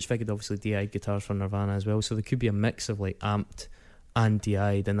 because Butch Vig had obviously DI'd guitars from Nirvana as well, so there could be a mix of like amped and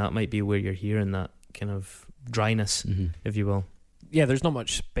DI'd, and that might be where you're hearing that kind of dryness, if you will. Yeah, there's not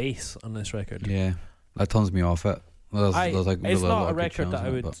much space on this record. Yeah, that turns me off it. There's like it's not a record that I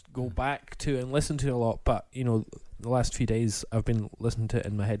would go back to and listen to a lot, but, you know, the last few days I've been listening to it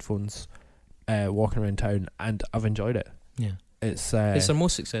in my headphones, walking around town, and I've enjoyed it. Yeah. It's their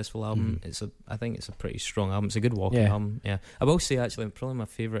most successful album. I think it's a pretty strong album. It's a good walking album. Yeah, I will say actually, probably my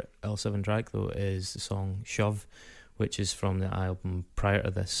favourite L7 track though is the song "Shove," which is from the album prior to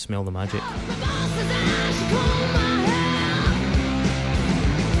this, "Smell the Magic."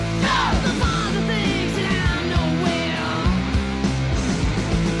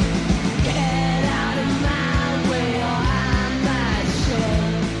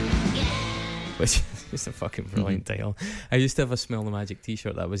 Which is a fucking brilliant title. I used to have a Smell the Magic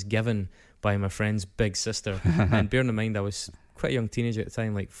t-shirt that was given by my friend's big sister, and bearing in mind I was quite a young teenager at the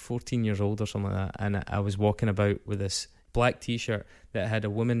time, like 14 years old or something like that, and I was walking about with this black t-shirt that had a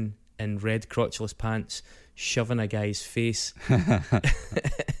woman in red crotchless pants shoving a guy's face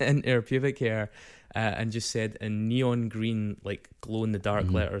into her pubic hair, and just said in neon green, like glow in the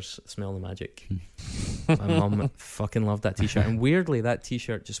dark letters, "Smell the Magic." My mum fucking loved that t-shirt, and weirdly that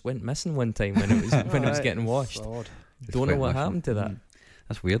t-shirt just went missing one time when it was getting washed. Don't know what happened to that.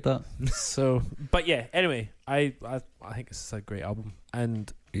 That's weird, that. So, but yeah, anyway, I think it's a great album.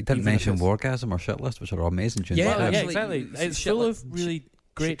 And you didn't mention Wargasm or Shitlist, which are amazing tunes. Yeah, exactly. It's full of really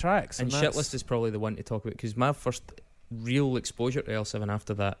great tracks. And Shitlist is probably the one to talk about, because my first real exposure to L7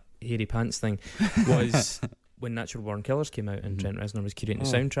 after that hairy pants thing was when Natural Born Killers came out, and Trent Reznor was curating the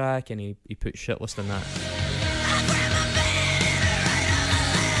soundtrack, and he put Shitlist in that.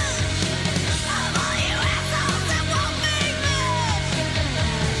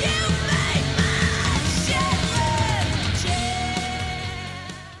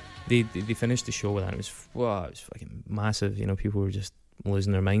 They finished the show with that. It was fucking massive. You know, people were just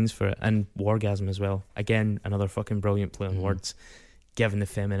losing their minds for it. And Wargasm as well. Again, another fucking brilliant play on words, given the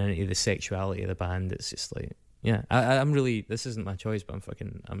femininity, the sexuality of the band. It's just like, yeah, I'm really, this isn't my choice, but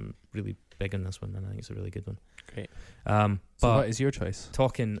I'm really big on this one, and I think it's a really good one. Great. So but what is your choice?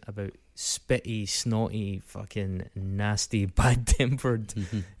 Talking about spitty, snotty, fucking nasty, bad-tempered,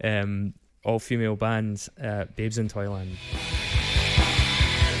 all-female bands, Babes in Toyland.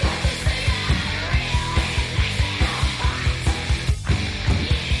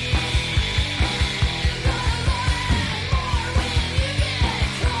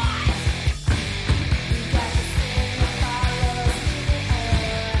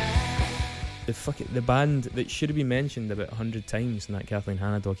 The band that should have been mentioned about 100 times in that Kathleen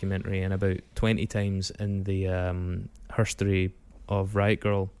Hanna documentary and about 20 times in the Herstory of Riot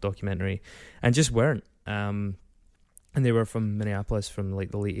Grrl documentary, and just weren't. And they were from Minneapolis from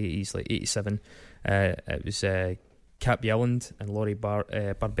like the late 80s, like 87. It was Cap Yelland and Laurie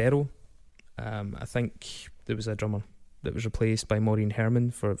Barbero. I think there was a drummer that was replaced by Maureen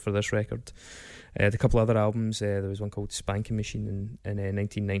Herman for this record. A couple other albums, there was one called Spanking Machine in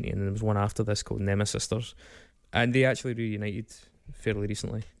 1990, and there was one after this called Nemesisters, and they actually reunited fairly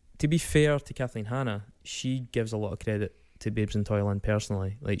recently. To be fair to Kathleen Hanna, she gives a lot of credit to Babes in Toyland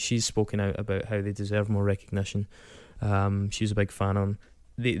personally. Like, she's spoken out about how they deserve more recognition. She's a big fan of them.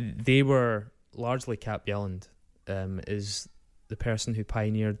 They were largely Cap Yelland is the person who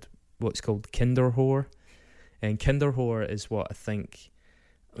pioneered what's called Kinderhore. And Kinderhore is what I think...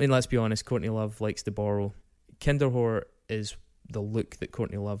 I mean, let's be honest, Courtney Love likes to borrow. Kinderhore is the look that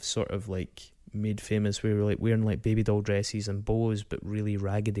Courtney Love sort of like made famous, where we were like wearing like baby doll dresses and bows, but really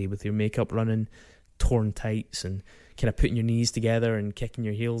raggedy, with your makeup running, torn tights, and kind of putting your knees together and kicking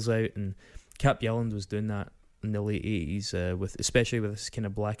your heels out. And Cap Yelland was doing that in the late 80s, especially with this kind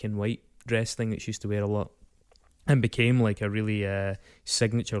of black and white dress thing that she used to wear a lot, and became like a really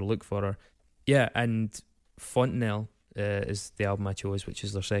signature look for her. Yeah, and Fontanelle is the album I chose, which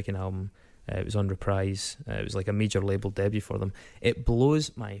is their second album. It was on Reprise. It was like a major label debut for them. It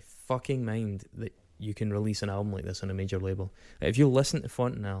blows my fucking mind that you can release an album like this on a major label. If you listen to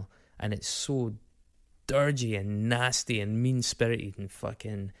Fontanelle, and it's so dirgy and nasty and mean-spirited and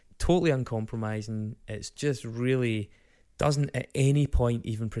fucking totally uncompromising, it's just really doesn't at any point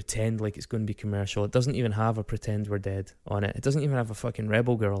even pretend like it's going to be commercial. It doesn't even have a Pretend We're Dead on it. It doesn't even have a fucking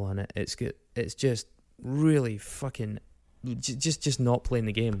Rebel Girl on it. It's just really fucking just not playing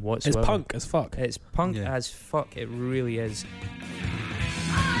the game whatsoever. It's punk as fuck. It's punk as fuck. It really is.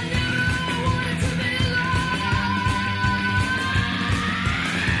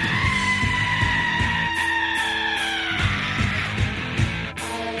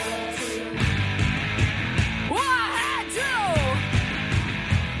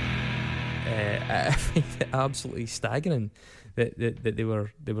 I find it absolutely staggering that they were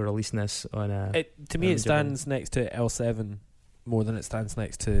releasing this on a. To me, it stands next to L7 more than it stands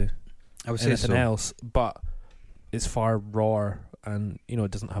next to anything else. But it's far rawer, and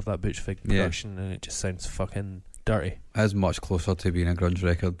it doesn't have that Butch Vig production, and it just sounds fucking dirty. It is much closer to being a grunge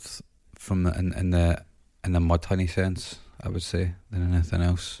record from in the Mudhoney sense, I would say, than anything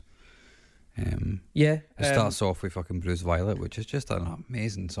else. It starts off with fucking Bruised Violet, which is just an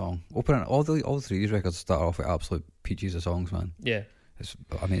amazing song. Opening all three of these records start off with absolute peaches of songs, man. Yeah, it's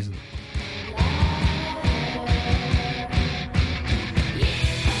amazing.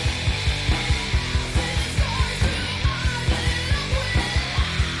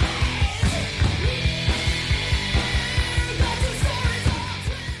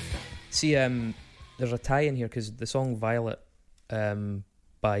 See, there's a tie in here because the song Violet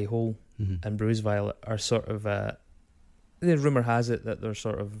by Hole and Bruised Violet are sort of the rumour has it that they're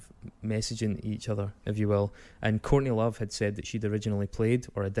sort of messaging each other, if you will. And Courtney Love had said that she'd originally played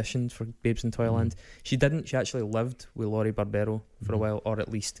or auditioned for Babes in Toyland. She didn't. She actually lived with Laurie Barbero for a while, or at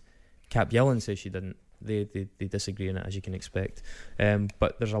least Cap Yelland says she didn't. They disagree on it, as you can expect.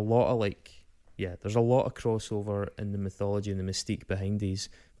 But there's a lot of there's a lot of crossover in the mythology and the mystique behind these.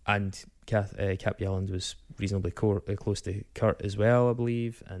 And Cap Yelland was reasonably close to Kurt as well, I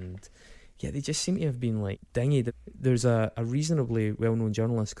believe. And yeah, they just seem to have been like dinged. There's a reasonably well-known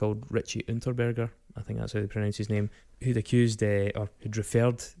journalist called Richie Unterberger, I think that's how they pronounce his name, who'd accused or who'd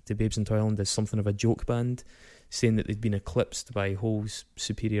referred to Babes in Toyland as something of a joke band, saying that they'd been eclipsed by Hole's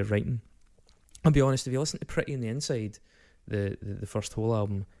superior writing. I'll be honest, if you listen to Pretty on the Inside, the first Hole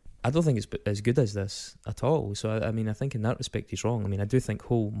album, I don't think it's as good as this at all. So, I mean, I think in that respect he's wrong. I mean, I do think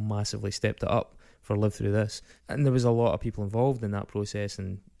Hole massively stepped it up for Live Through This. And there was a lot of people involved in that process,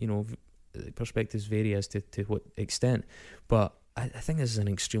 and, perspectives vary as to what extent. But I think this is an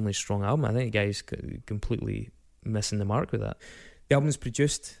extremely strong album. I think the guy's completely missing the mark with that. The album's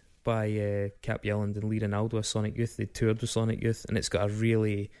produced by Cap Yelland and Lee Ronaldo of Sonic Youth. They toured with Sonic Youth, and it's got a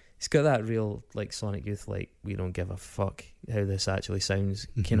really It's got that real like Sonic Youth, like we don't give a fuck how this actually sounds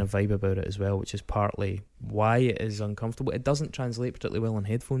kind of vibe about it as well, which is partly why it is uncomfortable. It doesn't translate particularly well on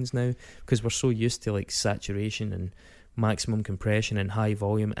headphones now because we're so used to like saturation and maximum compression and high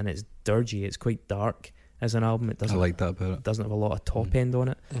volume, and it's dirgy. It's quite dark as an album. It doesn't. I like that about it. Doesn't have a lot of top end on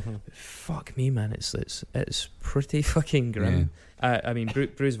it. But fuck me, man, it's pretty fucking grim. Yeah. I mean,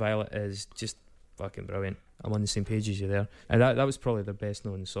 Bruise Violet is just fucking brilliant. I'm on the same page as you there, and that was probably their best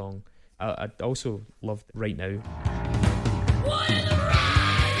known song. I also loved Right Now.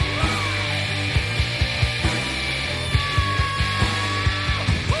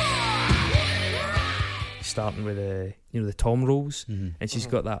 Starting with the tom rolls, and she's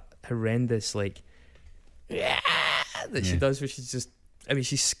got that horrendous like that she does, where she's just, I mean,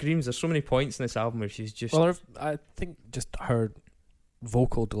 she screams. There's so many points in this album where she's just. Well, I think just her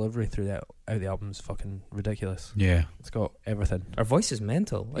vocal delivery throughout the album is fucking ridiculous. Yeah, it's got everything. Her voice is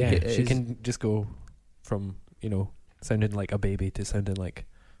mental. Like, yeah, she can just go from sounding like a baby to sounding like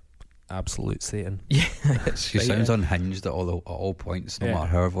absolute Satan. Yeah, she sounds unhinged at all points, no matter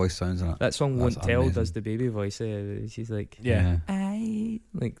how her voice sounds in it. That song Won't Tell does the baby voice. She's like, I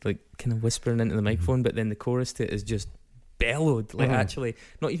like kind of whispering into the microphone, but then the chorus to it is just bellowed, like actually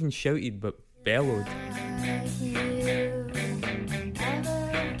not even shouted, but bellowed.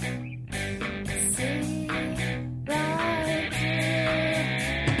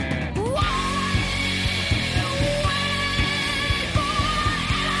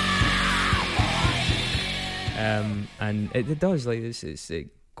 And it does, like it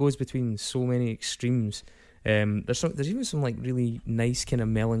goes between so many extremes. There's even some like really nice kind of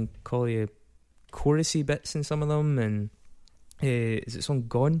melancholy chorusy bits in some of them, and is it song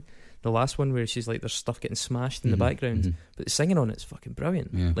Gone, the last one, where she's like there's stuff getting smashed in the background, but the singing on it's fucking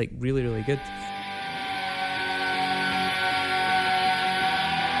brilliant, like really really good.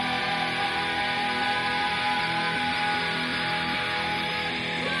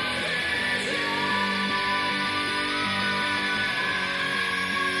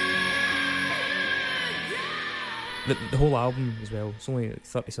 The whole album as well, it's only like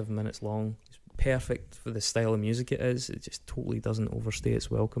 37 minutes long. It's perfect for the style of music it is. It just totally doesn't overstay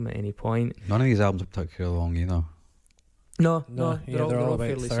its welcome at any point. None of these albums are particularly long either. No, they're all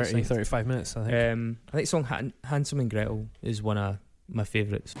about 30, 35 minutes, I think. I think the song Handsome and Gretel is one of my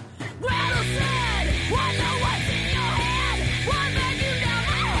favourites.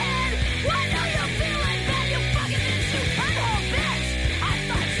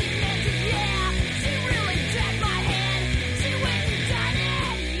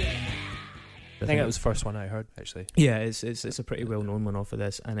 I think it was the first one I heard, actually. Yeah, it's a pretty well known one off of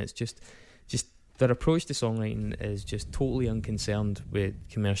this, and it's just their approach to songwriting is just totally unconcerned with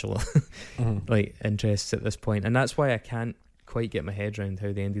commercial like interests at this point, and that's why I can't quite get my head around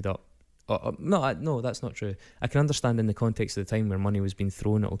how they ended up. No, that's not true. I can understand in the context of the time where money was being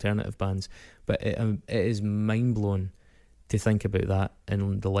thrown at alternative bands, but it is mind blowing to think about that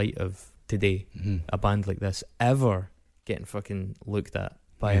in the light of today. A band like this ever getting fucking looked at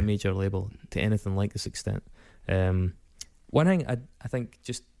by a major label to anything like this extent. One thing I think,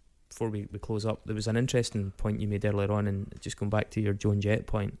 just before we close up, there was an interesting point you made earlier on, and just going back to your Joan Jett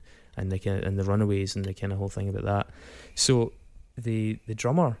point and the Runaways and the kind of whole thing about that. So the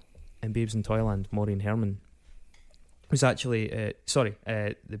drummer in Babes in Toyland, Maureen Herman, was actually the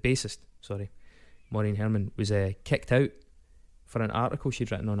bassist, Maureen Herman, was kicked out for an article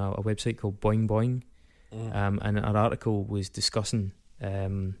she'd written on a website called Boing Boing, and her article was discussing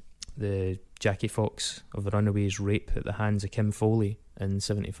the Jackie Fox of the Runaways rape at the hands of Kim Foley in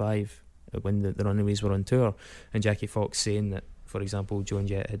 75 when the Runaways were on tour, and Jackie Fox saying that, for example, Joan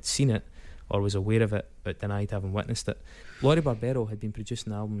Jett had seen it or was aware of it but denied having witnessed it. Laurie Barbero had been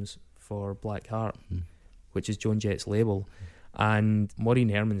producing albums for Black Heart, which is Joan Jett's label, and Maureen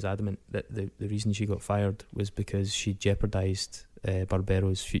Herman's adamant that the reason she got fired was because she jeopardised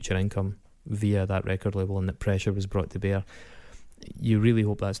Barbero's future income via that record label, and that pressure was brought to bear. You really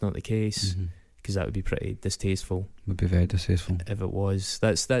hope that's not the case, because that would be pretty distasteful. Would be very distasteful if it was.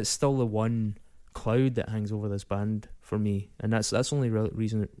 That's still the one cloud that hangs over this band for me, and that's only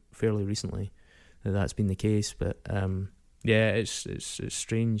fairly recently that's been the case. But it's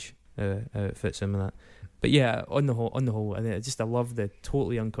strange how it fits in with that. But yeah, on the whole, I love the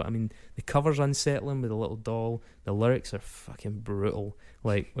totally uncut. I mean, the cover's unsettling with a little doll. The lyrics are fucking brutal.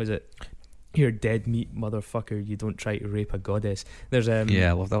 Like, was it? You're dead meat, motherfucker. You don't try to rape a goddess. There's I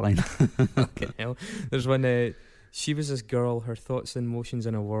love that line. Fucking hell. There's one. She was this girl, her thoughts and motions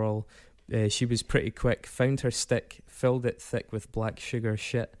in a whirl. She was pretty quick. Found her stick, filled it thick with black sugar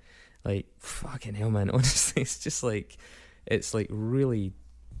shit. Like, fucking hell, man. Honestly, it's just like, it's like really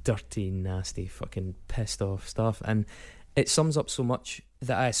dirty, nasty, fucking pissed off stuff. And it sums up so much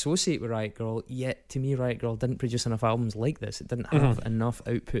that I associate with Riot Grrl, yet to me Riot Grrl didn't produce enough albums like this. It didn't have enough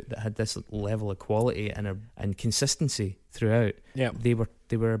output that had this level of quality and consistency throughout. Yeah. They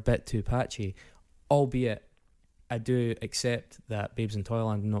were a bit too patchy, albeit I do accept that Babes in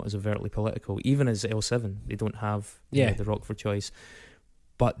Toyland are not as overtly political. Even as L7, they don't have the Rock for Choice,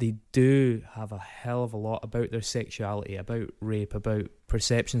 but they do have a hell of a lot about their sexuality, about rape, about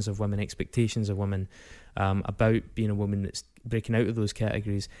perceptions of women, expectations of women, about being a woman that's breaking out of those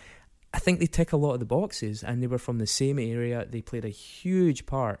categories. I think they tick a lot of the boxes, and they were from the same area. They played a huge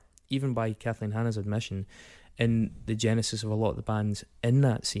part, even by Kathleen Hanna's admission, in the genesis of a lot of the bands in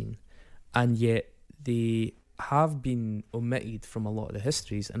that scene, and yet they have been omitted from a lot of the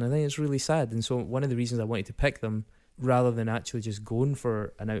histories, and I think it's really sad. And so one of the reasons I wanted to pick them rather than actually just going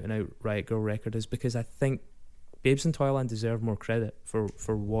for an out-and-out Riot Grrl record is because I think Babes in Toyland deserve more credit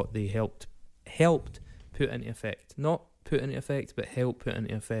for what they helped put into effect. Not put into effect, but help put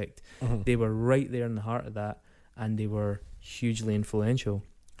into effect. They were right there in the heart of that, and they were hugely influential.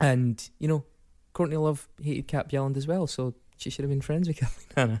 And, you know, Courtney Love hated Cap Bjelland as well, so she should have been friends with Kathleen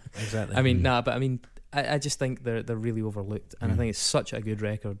Hanna. Exactly. I mean, I just think they're really overlooked, and I think it's such a good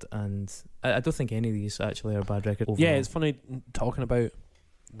record, and I don't think any of these actually are a bad record overall. Yeah, it's funny talking about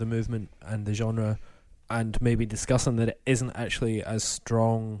the movement and the genre and maybe discussing that it isn't actually as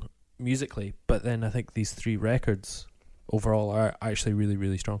strong musically, but then I think these three records overall are actually really,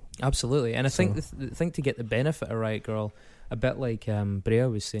 really strong. Absolutely, and I think the thing to get the benefit of Riot Grrl, a bit like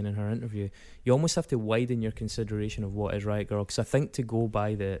Breagha was saying in her interview, you almost have to widen your consideration of what is Riot Grrl, because I think to go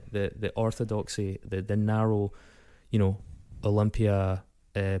by the orthodoxy, the narrow, you know, Olympia,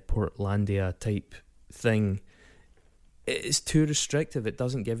 Portlandia type thing, it's too restrictive. It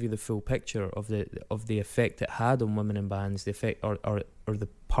doesn't give you the full picture of the effect it had on women in bands, the effect or the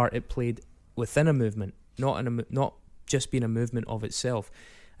part it played within a movement, not just being a movement of itself.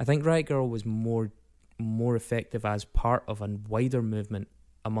 I think Riot Grrl was more effective as part of a wider movement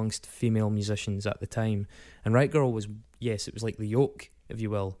amongst female musicians at the time. And Riot Grrl was, yes, it was like the yoke, if you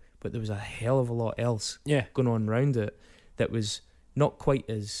will, but there was a hell of a lot else going on around it that was not quite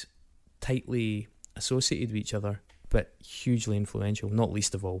as tightly associated with each other, but hugely influential, not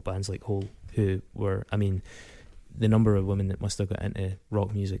least of all bands like Hole, who were, I mean, the number of women that must have got into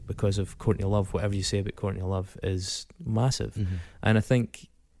rock music because of Courtney Love, whatever you say about Courtney Love, is massive. And I think,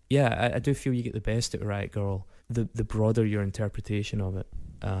 I do feel you get the best out of Riot Grrl, the broader your interpretation of it,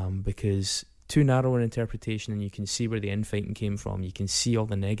 because too narrow an interpretation and you can see where the infighting came from, you can see all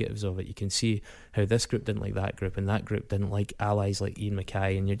the negatives of it, you can see how this group didn't like that group and that group didn't like allies like Ian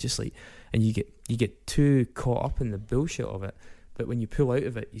Mackay, and you're just like, and you get too caught up in the bullshit of it. But when you pull out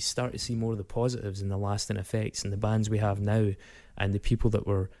of it, you start to see more of the positives and the lasting effects and the bands we have now and the people that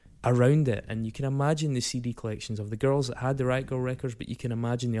were around it. And you can imagine the CD collections of the girls that had the Riot Grrl records, but you can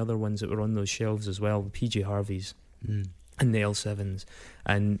imagine the other ones that were on those shelves as well, the PJ Harveys and the L7s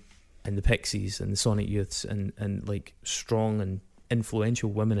and the Pixies and the Sonic Youths and like strong and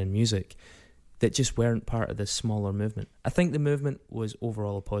influential women in music that just weren't part of this smaller movement. I think the movement was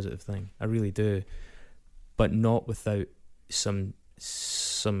overall a positive thing, I really do, but not without some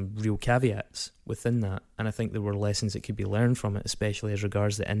real caveats within that. And I think there were lessons that could be learned from it, especially as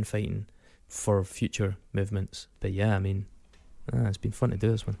regards the infighting for future movements. But yeah, I mean, it's been fun to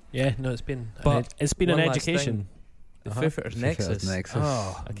do this one. Yeah, no, it's been But an one last education. thing. The Foo Fighters Nexus.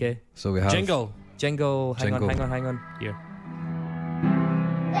 Oh, Okay. So we have jingle. Hang on. Here.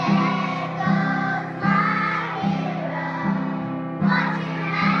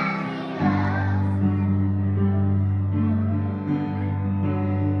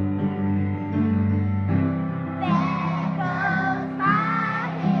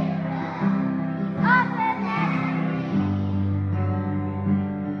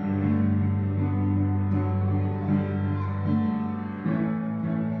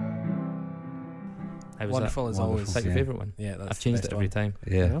 Wonderful as always. Is that your favourite one? Yeah, that's I've changed it every time.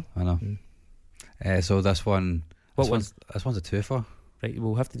 Yeah, I know. So this one, What one? This one's a twofer. Right,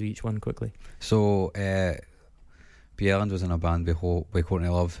 we'll have to do each one quickly. So Bjelland was in a band with Courtney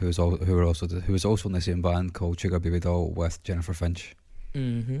Love, who was also in the same band called Sugar Baby Doll with Jennifer Finch.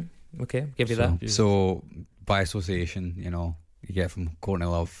 Okay, give you that. So by association, you know, you get from Courtney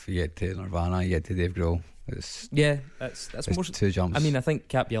Love, you get to Nirvana, you get to Dave Grohl. It's more two jumps. I mean, I think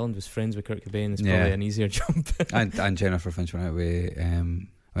Cap Bjelland was friends with Kurt Cobain. It's probably an easier jump. and Jennifer Finch went out with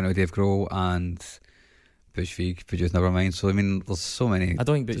Dave Grohl, and Butch Vig produced Nevermind. So I mean, there's so many. I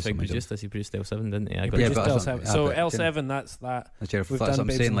don't think Butch there's Vig so many produced this. He produced L7, didn't he? I He got Yeah, it. but produced that's L7. not- So but L7, that's that. That's Jennifer. We've That's done what I'm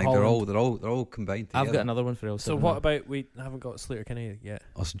Babes saying. in Like Holland. they're all combined together. I've got another one for L7. So what about, we haven't got Slater Kinney yet.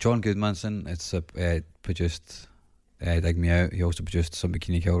 Also, John Goodmanson. It's produced Dig Me Out. He also produced some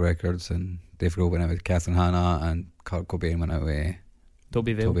Bikini Kill records, and Dave Grohl went out with Kathleen Hanna, and Kurt Cobain went out with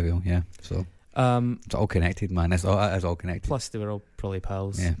Toby Vale. Toby Vale. Yeah, so it's all connected, man. It is all connected. Plus, they were all probably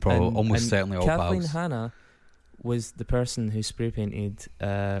pals. Yeah, probably almost and certainly all Kathleen pals. Hanna was the person who spray painted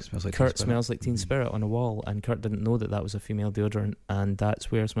Smells Like Teen Kurt Spirit. Smells Like Teen Spirit on a wall, and Kurt didn't know that was a female deodorant, and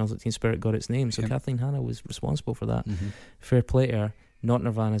that's where Smells Like Teen Spirit got its name. So Yep. Kathleen Hanna was responsible for that. Mm-hmm. Fair play to her. Not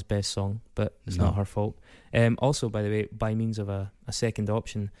Nirvana's best song, but it's No. not her fault. Also, by the way, by means of a second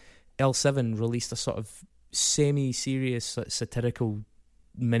option, L7 released a sort of semi-serious, satirical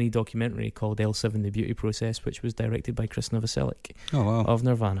mini documentary called L7 The Beauty Process, which was directed by Chris Novoselic Oh wow! of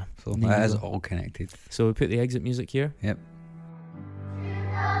Nirvana. So There that you is go. all connected. So we put the exit music here. Yep.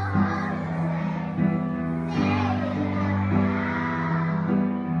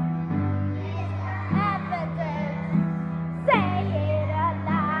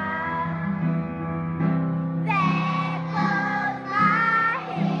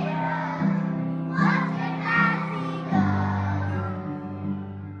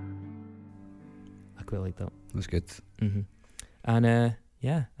 I quite like that. That's good. And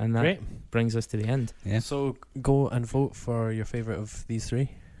and that Great. brings us to the end. Yeah. So go and vote for your favourite of these three.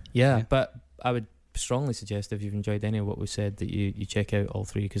 Yeah, but I would strongly suggest, if you've enjoyed any of what we said, that you check out all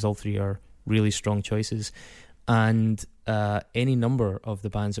three, because all three are really strong choices. And any number of the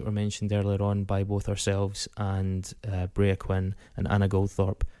bands that were mentioned earlier on by both ourselves and Breagha Cuinn and Anna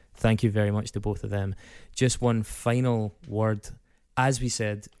Goldthorp, thank you very much to both of them. Just one final word. As we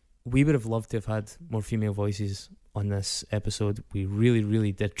said, we would have loved to have had more female voices on this episode. We really,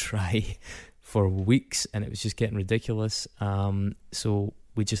 really did try for weeks, and it was just getting ridiculous. So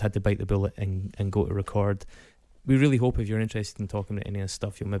we just had to bite the bullet and go to record. We really hope, if you're interested in talking about any of this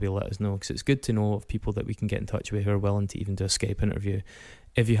stuff, you'll maybe let us know, because it's good to know of people that we can get in touch with who are willing to even do a Skype interview.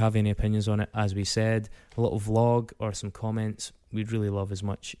 If you have any opinions on it, as we said, a little vlog or some comments, we'd really love as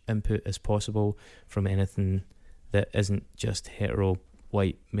much input as possible from anything that isn't just hetero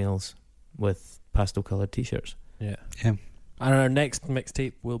white males with pastel coloured t-shirts. Yeah. Yeah. And our next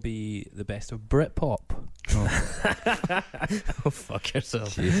mixtape will be the best of Britpop. Oh, fuck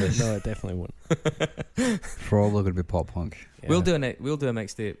yourself. Jesus. No, it definitely won't. Probably going to be pop punk. Yeah. We'll do a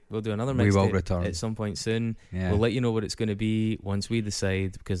mixtape. We'll do another We will mixtape return. at some point soon. Yeah. We'll let you know what it's going to be once we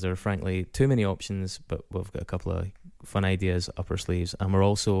decide, because there are frankly too many options, but we've got a couple of fun ideas up our sleeves, and we're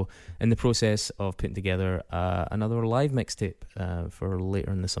also in the process of putting together another live mixtape for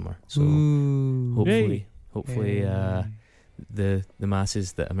later in the summer. So hopefully the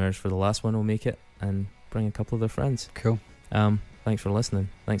masses that emerged for the last one will make it and bring a couple of their friends. Cool. Thanks for listening.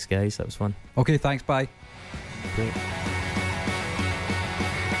 Thanks guys, that was fun. Okay, thanks. Bye. Great.